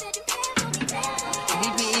lying.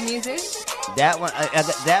 DPE music? That one, I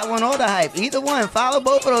got that one or the hype. Either one. Follow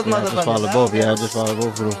both of those Yeah, I motherfuckers. just follow both. Yeah, I just follow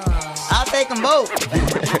both of them. I'll take them both.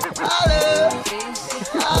 Holla.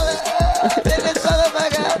 This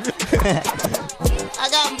motherfucker. I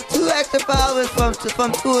got 2 extra followers from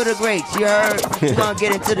 2 of the greats. You heard? We're gonna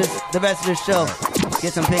get into the rest of the show.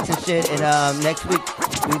 Get some pics and shit. And next week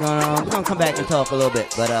we're gonna come back and talk a little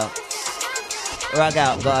bit. But rock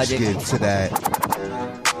out, God. Let's get into that.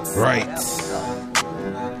 Right.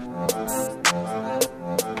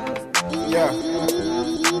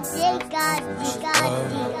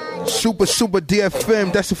 Super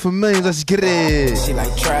DFM, that's it for millions. Let's get it. She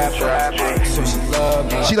like trappers, so she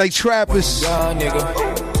love me. She like trappers. Young nigga,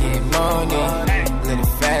 get money, live it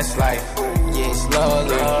fast life, yeah,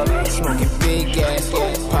 slowly. Smoking big gas,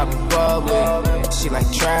 popping bubbly. She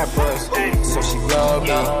like trappers, so she love me.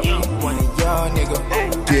 Want a young nigga,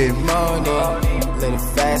 get money, live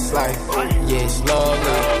it fast life, yeah,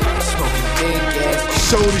 slowly. Smoking big gas,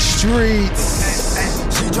 show the streets.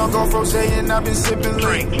 She drunk on rose and I've been sipping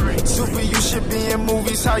lean. Super, you should be in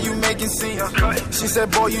movies, how you making scenes? She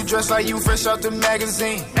said, boy, you dress like you fresh out the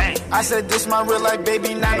magazine. I said, this my real life,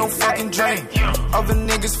 baby, not no fucking dream. Other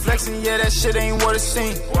niggas flexing, yeah, that shit ain't what it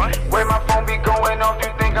seems. Where my phone be going off,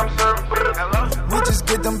 you think I'm serving? We just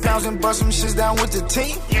get them pounds and bust some shits down with the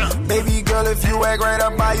team. Baby girl, if you act right,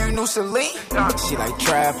 I'll buy you new Celine. She like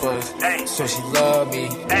trappers, so she love me.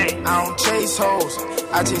 I don't chase hoes,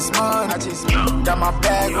 I chase money. Got my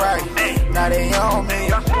bag right, now they on me.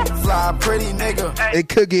 Fly pretty nigga. It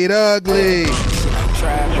could get ugly. She like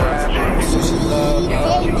trappers, so she love me.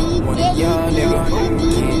 Want a young nigga,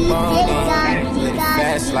 get money. Live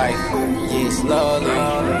fast life, yeah,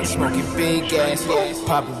 slowly. Smoking big gas,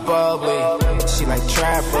 popping bubbly. She like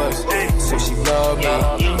trappers, so she love me.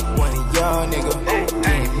 Want a young nigga,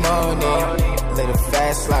 get money. Live a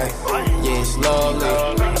fast life, yeah,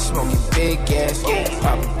 slowly. Smoking big gas,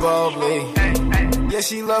 popping bubbly. Yeah,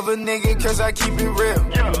 she love a nigga cause I keep it real.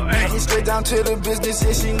 Get straight down to the business,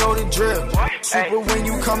 yeah, she know the drill. Super, when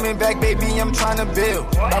you coming back, baby, I'm trying to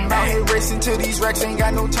build. I'm out here racing to these racks, ain't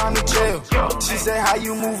got no time to chill. She said, how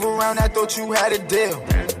you move around, I thought you had a deal.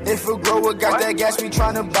 If a grower got that gas, we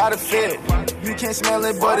tryna buy the field. You can't smell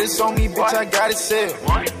it, but it's on me, bitch, I got it sealed.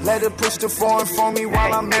 Let her push the foreign for me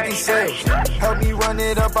while I'm making sales. Help me run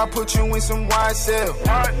it up, I put you in some wide sale.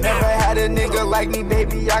 Never had a nigga like me,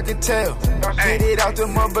 baby, I could tell. Get it out the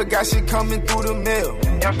mud, but got shit coming through the mail.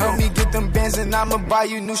 Help me get them bands and I'ma buy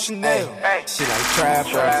you new Chanel. She like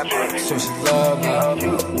trappers, so she love me.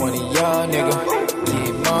 Want a young nigga,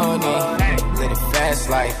 get money, live it fast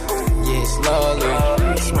life, yeah,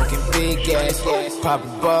 slowly. Smoking big gas,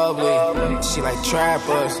 popping bubbly. She like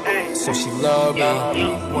trappers, so she love me.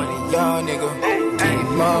 Want a young nigga, get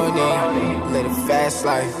money, live it fast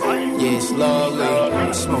life, yeah,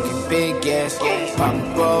 slowly. Smoking big gas,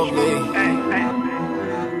 popping bubbly.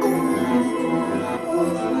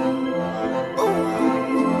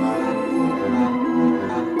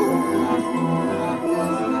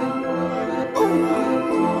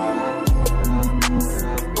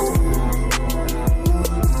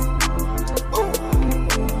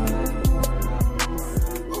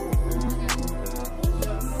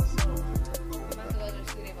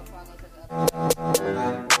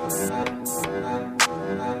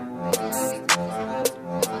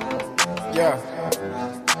 Yeah.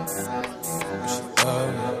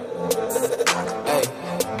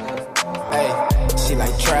 Hey, she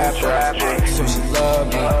like trapper, so she love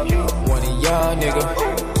me. Want a young nigga,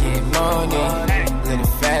 get money, live a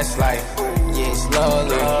fast life. Yeah, it's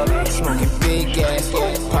lovely. Smoking big gas,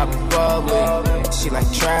 popping bubbly. She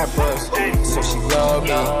like trappers, so she love me.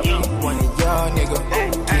 Want a young nigga,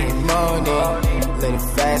 getting money, live a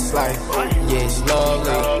fast life. Yeah, it's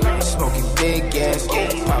lovely. Smoking big gas,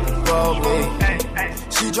 popping bubbly.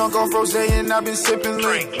 She drunk off rosé and I've been sipping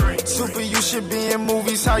lean. Super, you should be in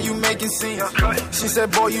movies, how you making scenes? She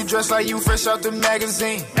said, boy, you dress like you fresh out the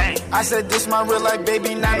magazine. I said, this my real life,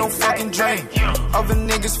 baby, not no fucking dream. Other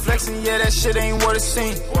niggas flexing, yeah, that shit ain't what it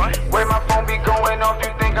seems. Where my phone be going off,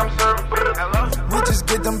 you think I'm serving? We just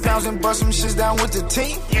get them pounds and bust some shits down with the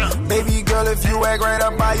team. Baby girl, if you act right,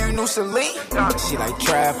 I'll buy you new Celine. She like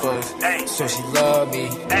trappers, so she love me.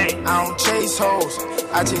 I don't chase hoes,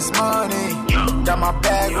 I chase money. Got my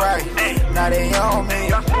bag right, now they on me.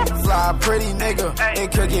 Fly pretty nigga,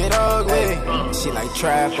 it could get ugly. She like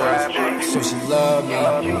trappers, so she love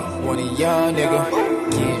me. Want a young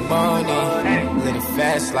nigga, get money, live a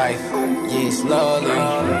fast life. Yeah, it's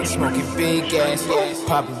lovely. Smoking big gas,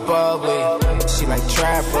 popping bubbly. She like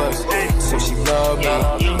trappers, so she love me.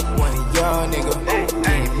 Want a young nigga,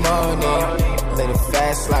 get money, live a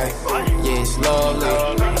fast life. Yeah, it's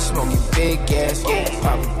lovely. Smoking big gas,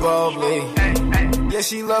 popping bubbly. Yeah,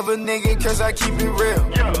 she love a nigga cause I keep it real.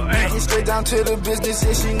 Getting straight down to the business,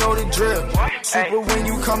 yeah, she know the drill. Super, when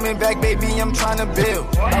you coming back, baby, I'm trying to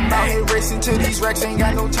build. I'm out here racing to these racks, ain't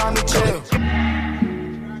got no time to chill.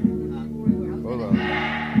 Hold on.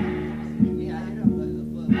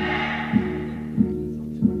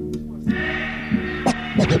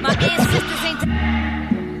 My ancestors ain't.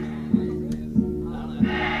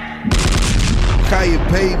 Kaya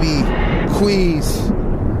Baby, Queens.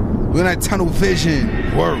 We're not tunnel vision.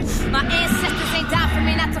 Worth. My ancestors ain't died for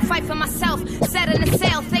me not to fight for myself. Sat in the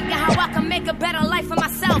cell thinking how I can make a better life for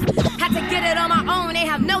myself. Had to get it on my own, they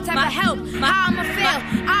have no type of help. How I'ma feel?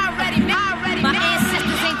 I already. My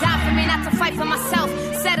ancestors ain't died for me not to fight for myself.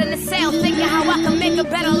 Sat in the cell thinking how I can make a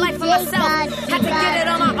better life for myself. Had to get it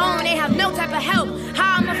on my own, they have no type of help.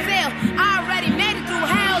 How I'ma feel? I already made it through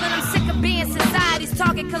hell, and I'm sick of being society's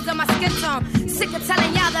target cause of my skin tone. Sick of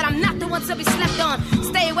telling y'all that I'm not the one to be slept on.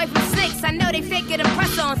 Stay away from snakes, I know they fake it and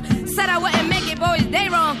press-ons. Said I wouldn't make it, boys, they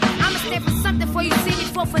wrong. I'ma stand for something before you see me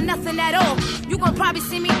fall for nothing at all. You gon' probably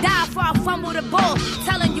see me die before I fumble the ball.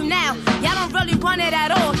 Telling you now, y'all don't really want it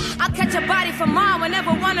at all. I'll catch a body from mom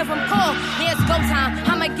whenever one of them call. Yeah, it's go time,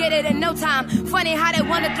 I'ma get it in no time. Funny how they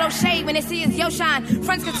wanna throw shade when they see it's yo shine.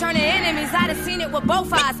 Friends can turn to enemies, I done seen it with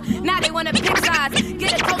both eyes. Now they wanna pick sides,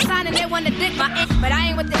 get a cosign and they wanna dick my ink. But I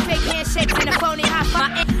ain't with the fake handshakes and the phony high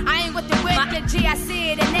five. I ain't with the whip, the G, I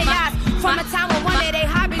see it in their eyes. From a time when one of their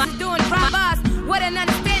hobbies is doing drive-bys. Wouldn't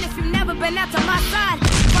understand if you've never been out to my side.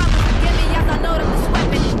 Father, forgive me, y'all don't know them this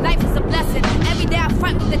weapon. Life is a blessing, every day I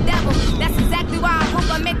fight with the devil. That's exactly why I hope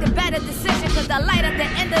I make the better decision. Cause the light at the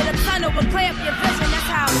end of the tunnel will clear up your vision. That's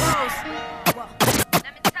how it goes.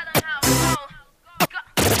 Let me tell them how it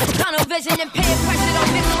goes. Tunnel vision and peer pressure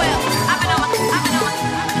don't mix well. I've been on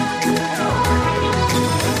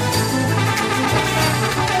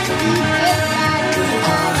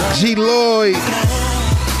G Lloyd,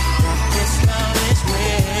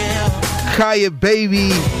 Kaya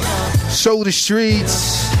Baby, Show the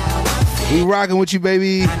Streets. We rocking with you,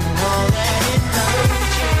 baby.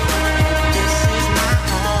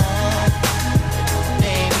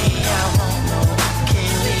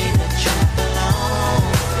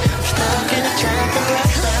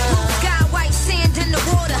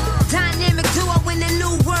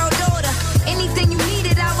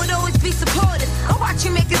 You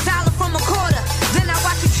make a dollar from a quarter, then I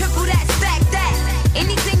watch you triple that, stack that.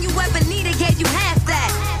 Anything you ever needed, gave you half that.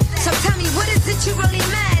 So tell me, what is it you really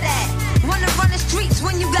mad at? Wanna run the streets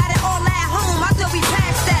when you got it all at home? I thought we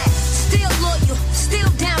passed that. Still loyal, still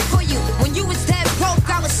down for you. When you was dead broke,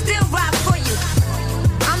 I would still ride for you.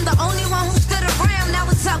 I'm the only one who stood around. Now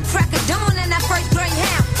it's up, crack of dawn in that first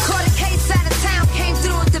Greyhound. Caught a case out of town, came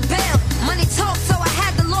through with the bail. Money talk, so I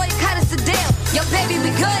had the lawyer cut us a deal. Yo, baby, we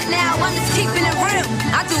good now. I'm just keeping it real.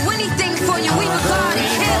 I'll do anything for you, we would go out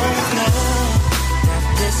and kill.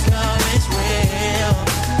 This love is real.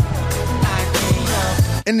 I can't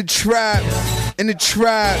help. In the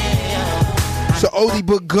trap. So oldie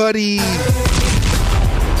but goodie.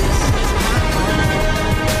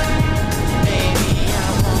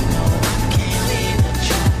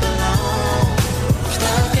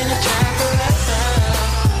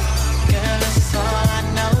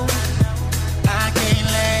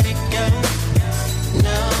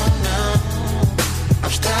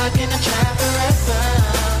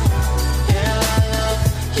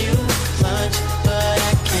 But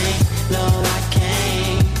I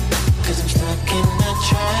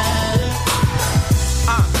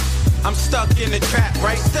stuck in the trap,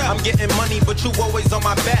 right? I'm getting money, but you always on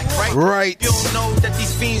my back, right? Right. You don't know that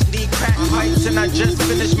these fiends need crack pipes, and I just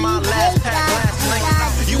finished my last pack last night.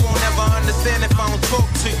 You won't ever understand if I don't talk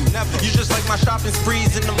to you. Never. You just like my shopping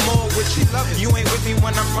sprees in the mall with you. You ain't with me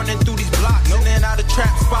when I'm running through these blocks, in and out of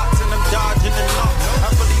trap spots, and I'm dodging and off. I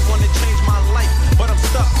really wanna change my life, but I'm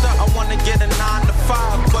stuck. I wanna get a 9 to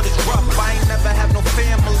 5, but it's rough. I ain't never have no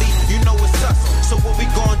family, you know it's us. So what we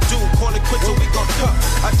gon' do? Call it quits or we gon' cut?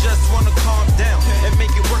 I just wanna calm down and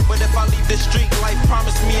make it work, but if I leave the street life,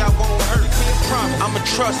 promise me I won't hurt. I'ma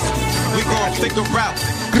trust you, we gon' figure out.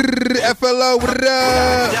 FLO, what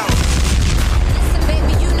up?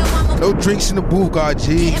 No drinks in the booth, God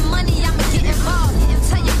G. Getting money, I'ma get involved.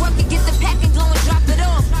 Tell your worker, get the pack and go and drop it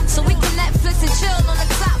off. So we can Netflix and chill on the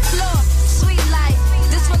top floor. Sweet life,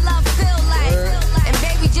 this what love feel like. And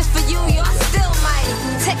baby, just for you, yo, I still might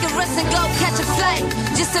take a risk and go catch a flight.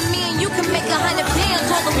 Just to me and you can make 100 bands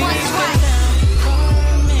all the ones right.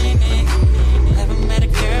 Never met a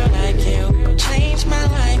girl like you. Change my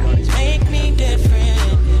life, make me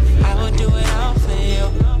different. I would do it all for you,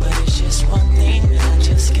 but it's just one thing I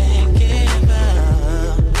just can't give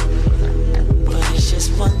up. But it's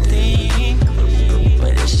just one thing.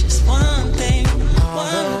 But it's just one thing.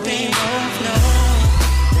 One thing both know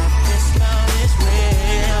that this love is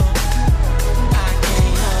real. I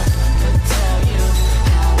can't help but tell you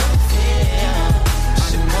how I feel.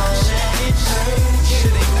 I know that it hurts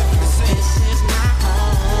you. This is my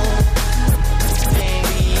home.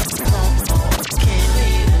 Baby, can't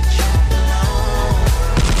leave the trap alone.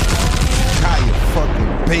 Kaya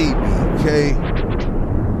fucking baby, okay?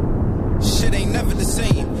 Shit ain't never the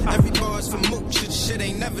same. Every bar's for mooch, shit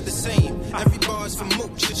ain't never the same. Every bar's for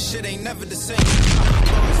mooch, shit ain't never the same. Every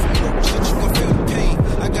bar's for mooch, you gon' feel the pain.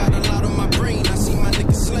 I got a lot on my brain, I see my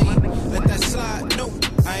niggas slain. Let that slide, no,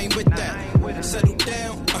 I ain't with that. Settle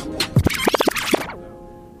down,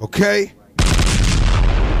 Okay?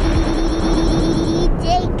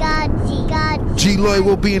 DJ God G. G Lloyd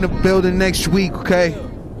will be in the building next week, okay?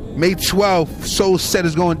 May 12th, Soul Set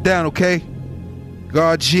is going down, okay?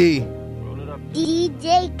 God G.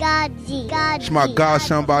 DJ God G. It's my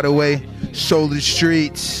godson, by the way. Soul of the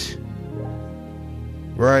Streets.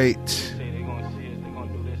 Right.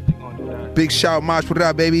 Big shout, Mosh, what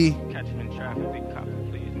up, baby?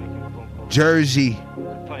 Jersey.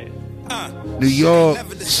 New York.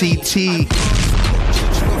 CT.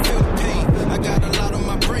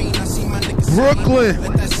 Brooklyn.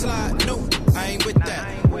 let that slide, no, I ain't with that.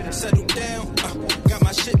 Settle down, got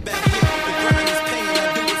my shit back. The grind is pain,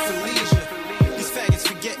 I do it for leisure. These faggots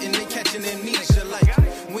forgetting they catching amnesia. Like,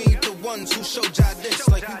 we ain't the ones who showed y'all this.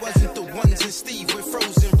 Like, we wasn't the ones in Steve with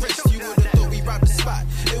frozen wrists. You would've thought we robbed the spot.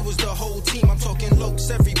 It was the whole team, I'm talking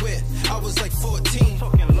lokes everywhere. I was like 14.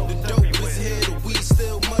 The dope is here, the weed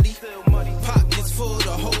still muddy. Pockets full,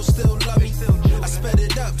 the hoes still love me. I sped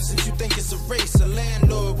it up since you think it's a race. A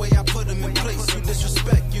landlord, way I put them in place. You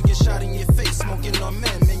disrespect, you get shot in your face. Smoking on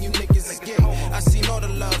men, man, you niggas is gay. I seen all the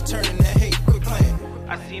love turning to hate. Quit playing.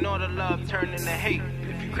 I seen all the love turning to hate.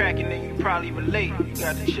 If you cracking, then you probably relate. You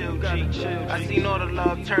got to chill, G. I seen all the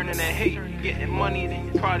love turning to hate. You getting money, then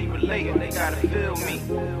you probably relate. They gotta feel me.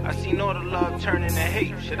 I seen all the love turning to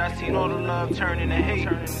hate. Shit, I seen all the love turning to hate.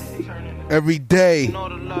 Every day. Seen all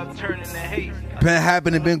the love turning to hate. Been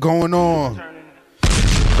happening, been going on.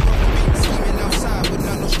 Scheming outside with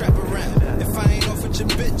no strap around. If I ain't off with your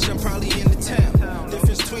bitch, I'm probably in the town.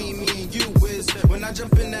 Difference between me and you is when I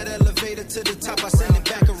jump in that elevator to the top, I send it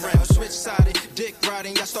back around. Switch sided, dick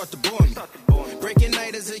riding, y'all start to bore me. Breaking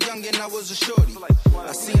night as a youngin', I was a shorty.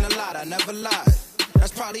 I seen a lot, I never lied.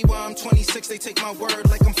 That's probably why I'm 26, they take my word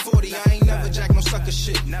like I'm 40. I ain't never jack no sucker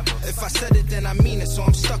shit. If I said it, then I mean it, so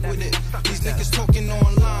I'm stuck with it. These niggas talking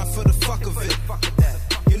online for the fuck of it.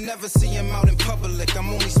 You never see him out in public, I'm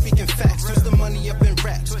only speaking facts. Twist the money up in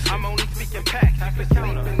raps. I'm only speaking packs. You can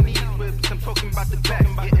sleep in these whips, I'm talking about the back.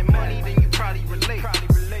 Getting money, then you probably relate.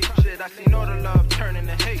 Shit, I seen all the love turning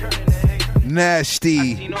to hate.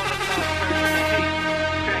 Nasty. Seen all the love turning to hate.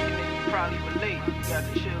 Cracking, then you probably relate. You got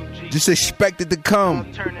to chill, G. Just expect it to come.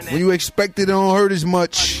 When you expect it, it don't hurt as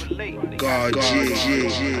much. God, I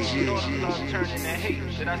seen all the love turning to hate.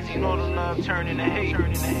 I seen all the love turning to hate.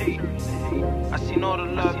 I seen all the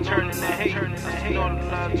love turning to hate. I seen all the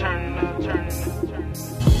love turning to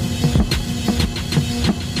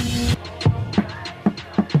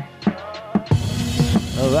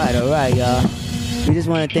All right, y'all. We just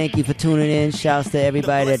want to thank you for tuning in. Shouts to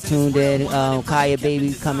everybody that tuned in. Kaya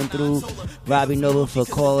Baby coming through. Robbie Noble for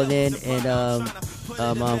calling in. And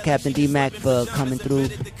Captain D-Mac for coming through.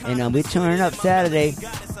 And we're turning up Saturday.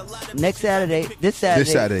 next Saturday, this Saturday.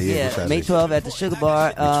 This Saturday. May 12th at the Sugar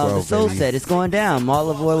Bar. 12, the Soul baby. Set. It's going down.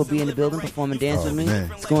 Maul Lavoie will be in the building performing Dance With Me.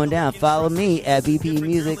 man. It's going down. Follow me at BP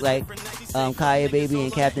Music like Kaya Baby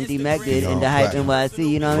and Captain D Mac did in the Hype NYC.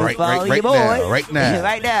 You know what I mean? Follow your boy. Right now.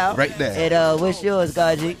 right now. Right now. And what's yours,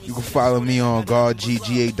 Gaji? You can follow me on God G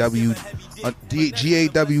GAW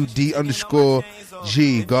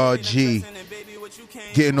GAWD_G God G.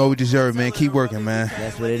 Getting all we deserve, man. Keep working, man.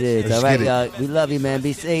 That's what it is. Let's All right, get it. y'all. We love you, man.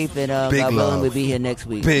 Be safe, and Big God willing, love. we'll be here next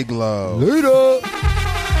week. Big love. Later.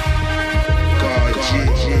 God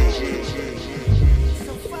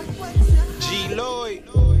G Lloyd,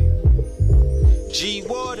 G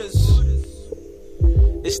Waters,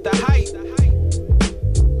 it's the Hype,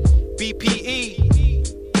 BPE,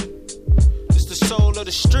 it's the soul of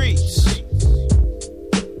the streets.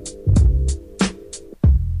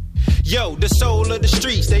 Yo, the soul of the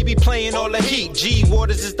streets, they be playing all the heat. G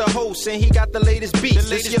Waters is the host, and he got the latest beats.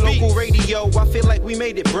 This your local radio, I feel like we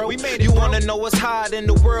made it, bro. You wanna know what's hot in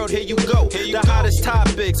the world? Here you go. The hottest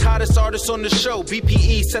topics, hottest artists on the show.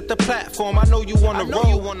 BPE set the platform, I know you wanna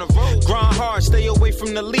roll. Grind hard, stay away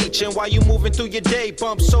from the leech. And while you moving through your day,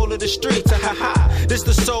 bump soul of the streets. Ha ha. This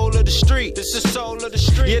the soul of the street. This the soul of the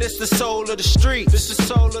street. Yeah, this the soul of the street. This the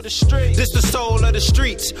soul of the street. This the soul of the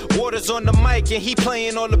streets. Waters on the mic, and he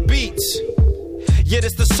playing all the beats. Yeah,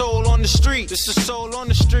 this the soul on the street. This the soul on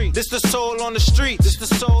the street. This the soul on the street. This the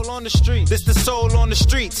soul on the street. This the soul on the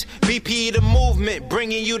streets. BP the movement,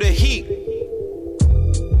 bringing you the heat.